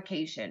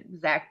provocation.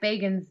 Zach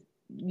Bagans,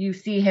 you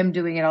see him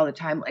doing it all the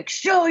time, like,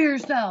 show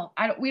yourself.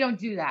 We don't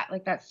do that.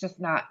 Like, that's just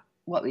not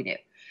what we do.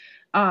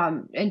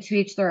 And to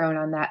each their own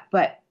on that.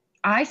 But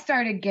I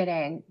started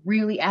getting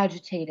really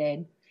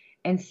agitated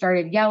and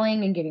started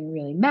yelling and getting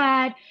really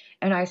mad.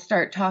 And I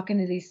start talking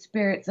to these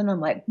spirits and I'm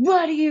like,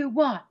 what do you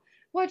want?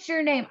 What's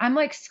your name? I'm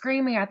like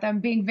screaming at them,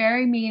 being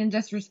very mean and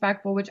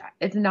disrespectful, which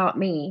is not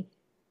me.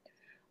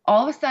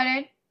 All of a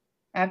sudden,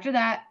 after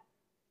that,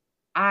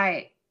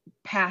 I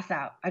pass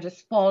out. I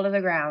just fall to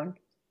the ground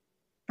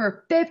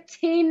for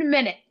 15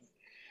 minutes.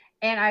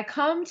 And I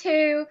come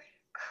to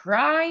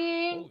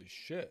crying. Holy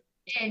shit.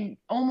 And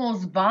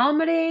almost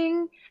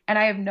vomiting. And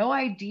I have no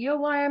idea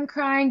why I'm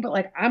crying, but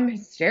like I'm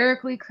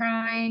hysterically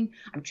crying.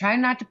 I'm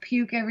trying not to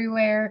puke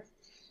everywhere.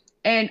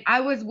 And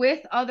I was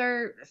with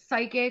other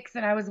psychics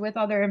and I was with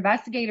other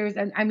investigators.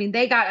 And I mean,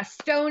 they got a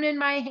stone in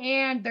my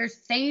hand. They're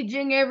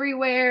saging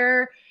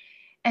everywhere.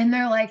 And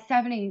they're like,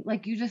 Stephanie,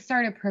 like you just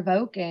started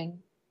provoking.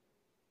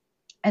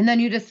 And then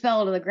you just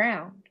fell to the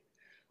ground.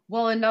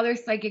 Well, another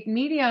psychic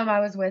medium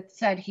I was with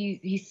said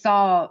he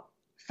saw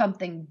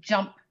something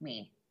jump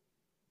me,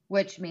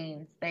 which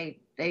means they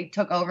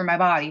took over my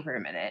body for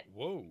a minute.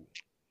 Whoa.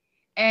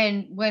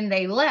 And when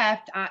they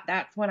left,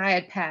 that's when I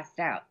had passed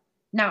out.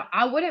 Now,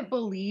 I wouldn't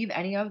believe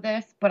any of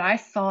this, but I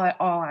saw it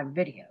all on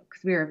video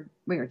because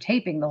we were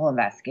taping the whole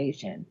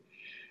investigation.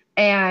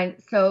 And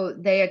so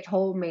they had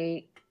told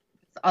me,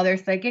 this other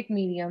psychic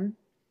medium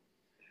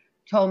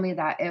told me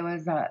that it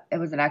was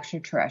an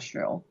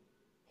extraterrestrial.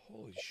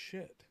 Holy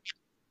shit.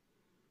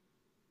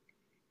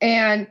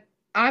 And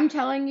I'm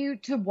telling you,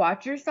 to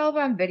watch yourself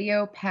on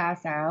video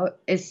pass out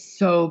is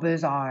so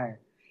bizarre.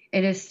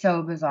 It is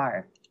so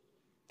bizarre.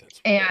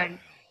 That's and wild.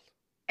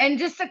 And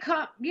just to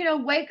come,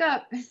 wake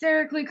up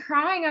hysterically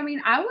crying. I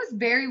mean, I was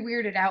very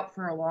weirded out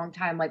for a long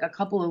time, like a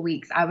couple of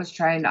weeks. I was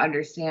trying to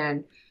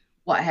understand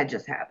what had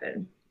just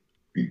happened.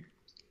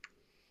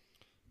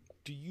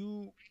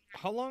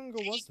 How long ago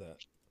was that?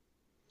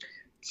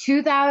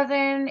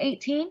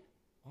 2018.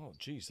 Oh,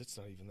 geez, that's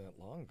not even that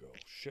long ago.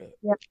 Shit.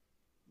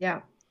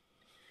 Yeah.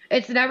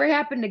 It's never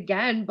happened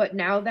again, but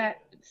now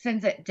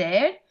since it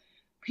did,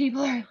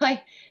 people are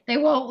like, they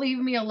won't leave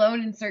me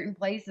alone in certain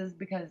places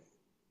because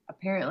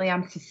apparently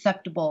I'm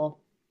susceptible.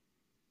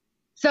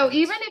 So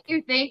even if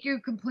you think you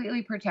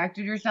completely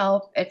protected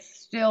yourself, it's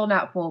still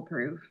not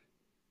foolproof.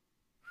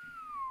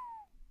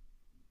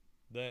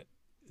 That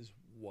is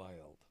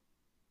wild.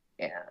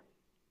 Yeah.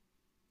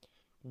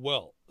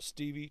 Well,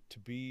 Stevie, to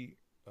be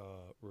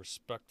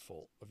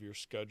respectful of your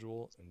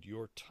schedule and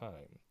your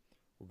time,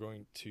 we're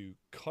going to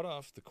cut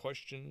off the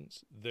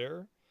questions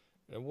there.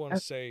 And I want to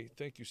say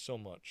thank you so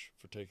much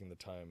for taking the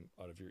time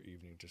out of your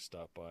evening to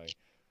stop by.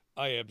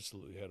 I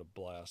absolutely had a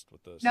blast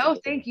with this. No,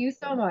 thank you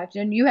so much.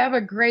 And you have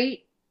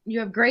great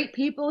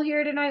people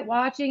here tonight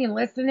watching and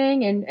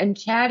listening and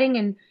chatting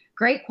and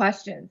great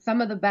questions.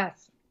 Some of the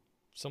best.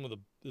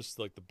 This is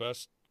like the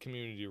best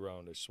community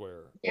around, I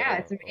swear. Yeah,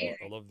 it's amazing.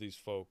 I love these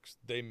folks.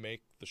 They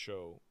make the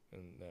show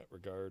in that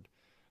regard.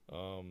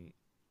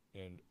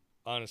 And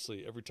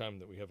honestly, every time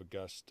that we have a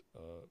guest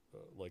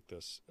like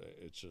this,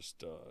 it's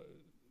just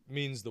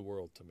means the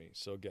world to me.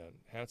 So again,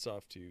 hats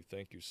off to you.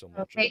 Thank you so Oh,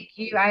 much. thank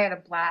you. I had a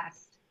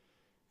blast.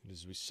 And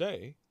as we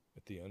say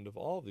at the end of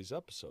all of these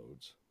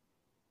episodes,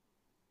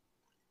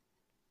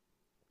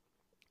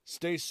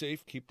 stay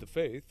safe, keep the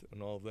faith,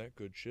 and all of that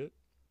good shit.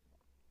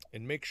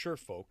 And make sure,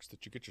 folks,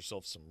 that you get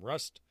yourself some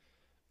rest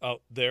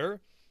out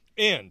there.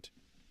 And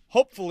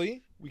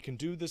hopefully we can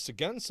do this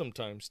again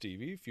sometime,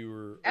 Stevie. If you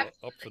were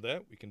up for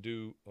that, we can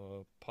do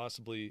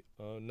possibly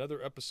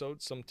another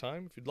episode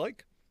sometime if you'd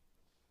like.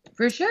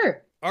 For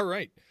sure. All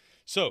right.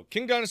 So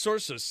King Dinosaur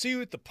says, see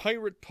you at the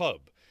Pirate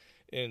Pub.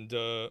 And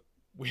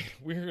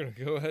we're going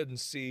to go ahead and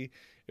see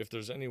if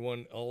there's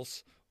anyone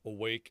else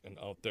awake and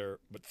out there.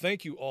 But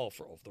thank you all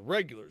for all of the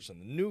regulars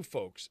and the new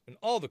folks and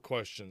all the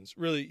questions.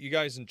 Really, you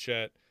guys in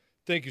chat,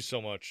 thank you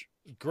so much.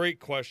 Great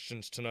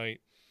questions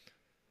tonight.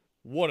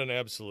 What an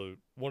absolute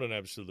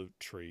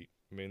treat.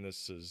 I mean,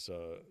 this is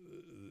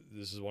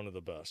one of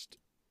the best.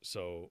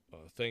 So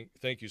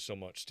thank you so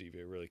much, Stevie.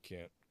 I really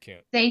can't.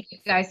 Thank you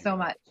guys so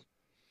much.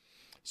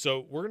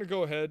 So we're going to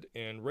go ahead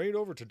and raid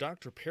over to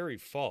Dr. Perry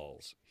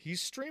Falls.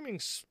 He's streaming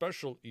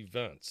special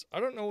events. I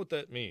don't know what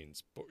that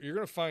means, but you're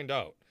going to find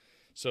out.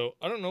 So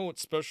I don't know what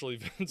special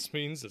events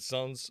means. It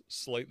sounds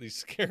slightly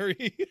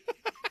scary.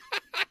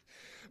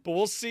 But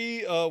we'll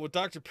see what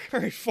Dr.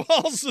 Perry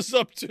Falls is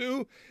up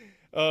to.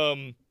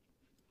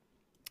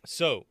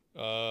 So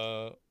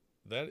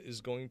that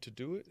is going to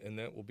do it, and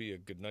that will be a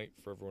good night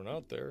for everyone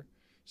out there.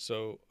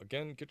 So,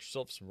 again, get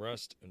yourself some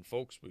rest, and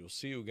folks, we will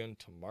see you again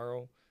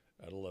tomorrow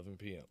at 11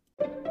 p.m.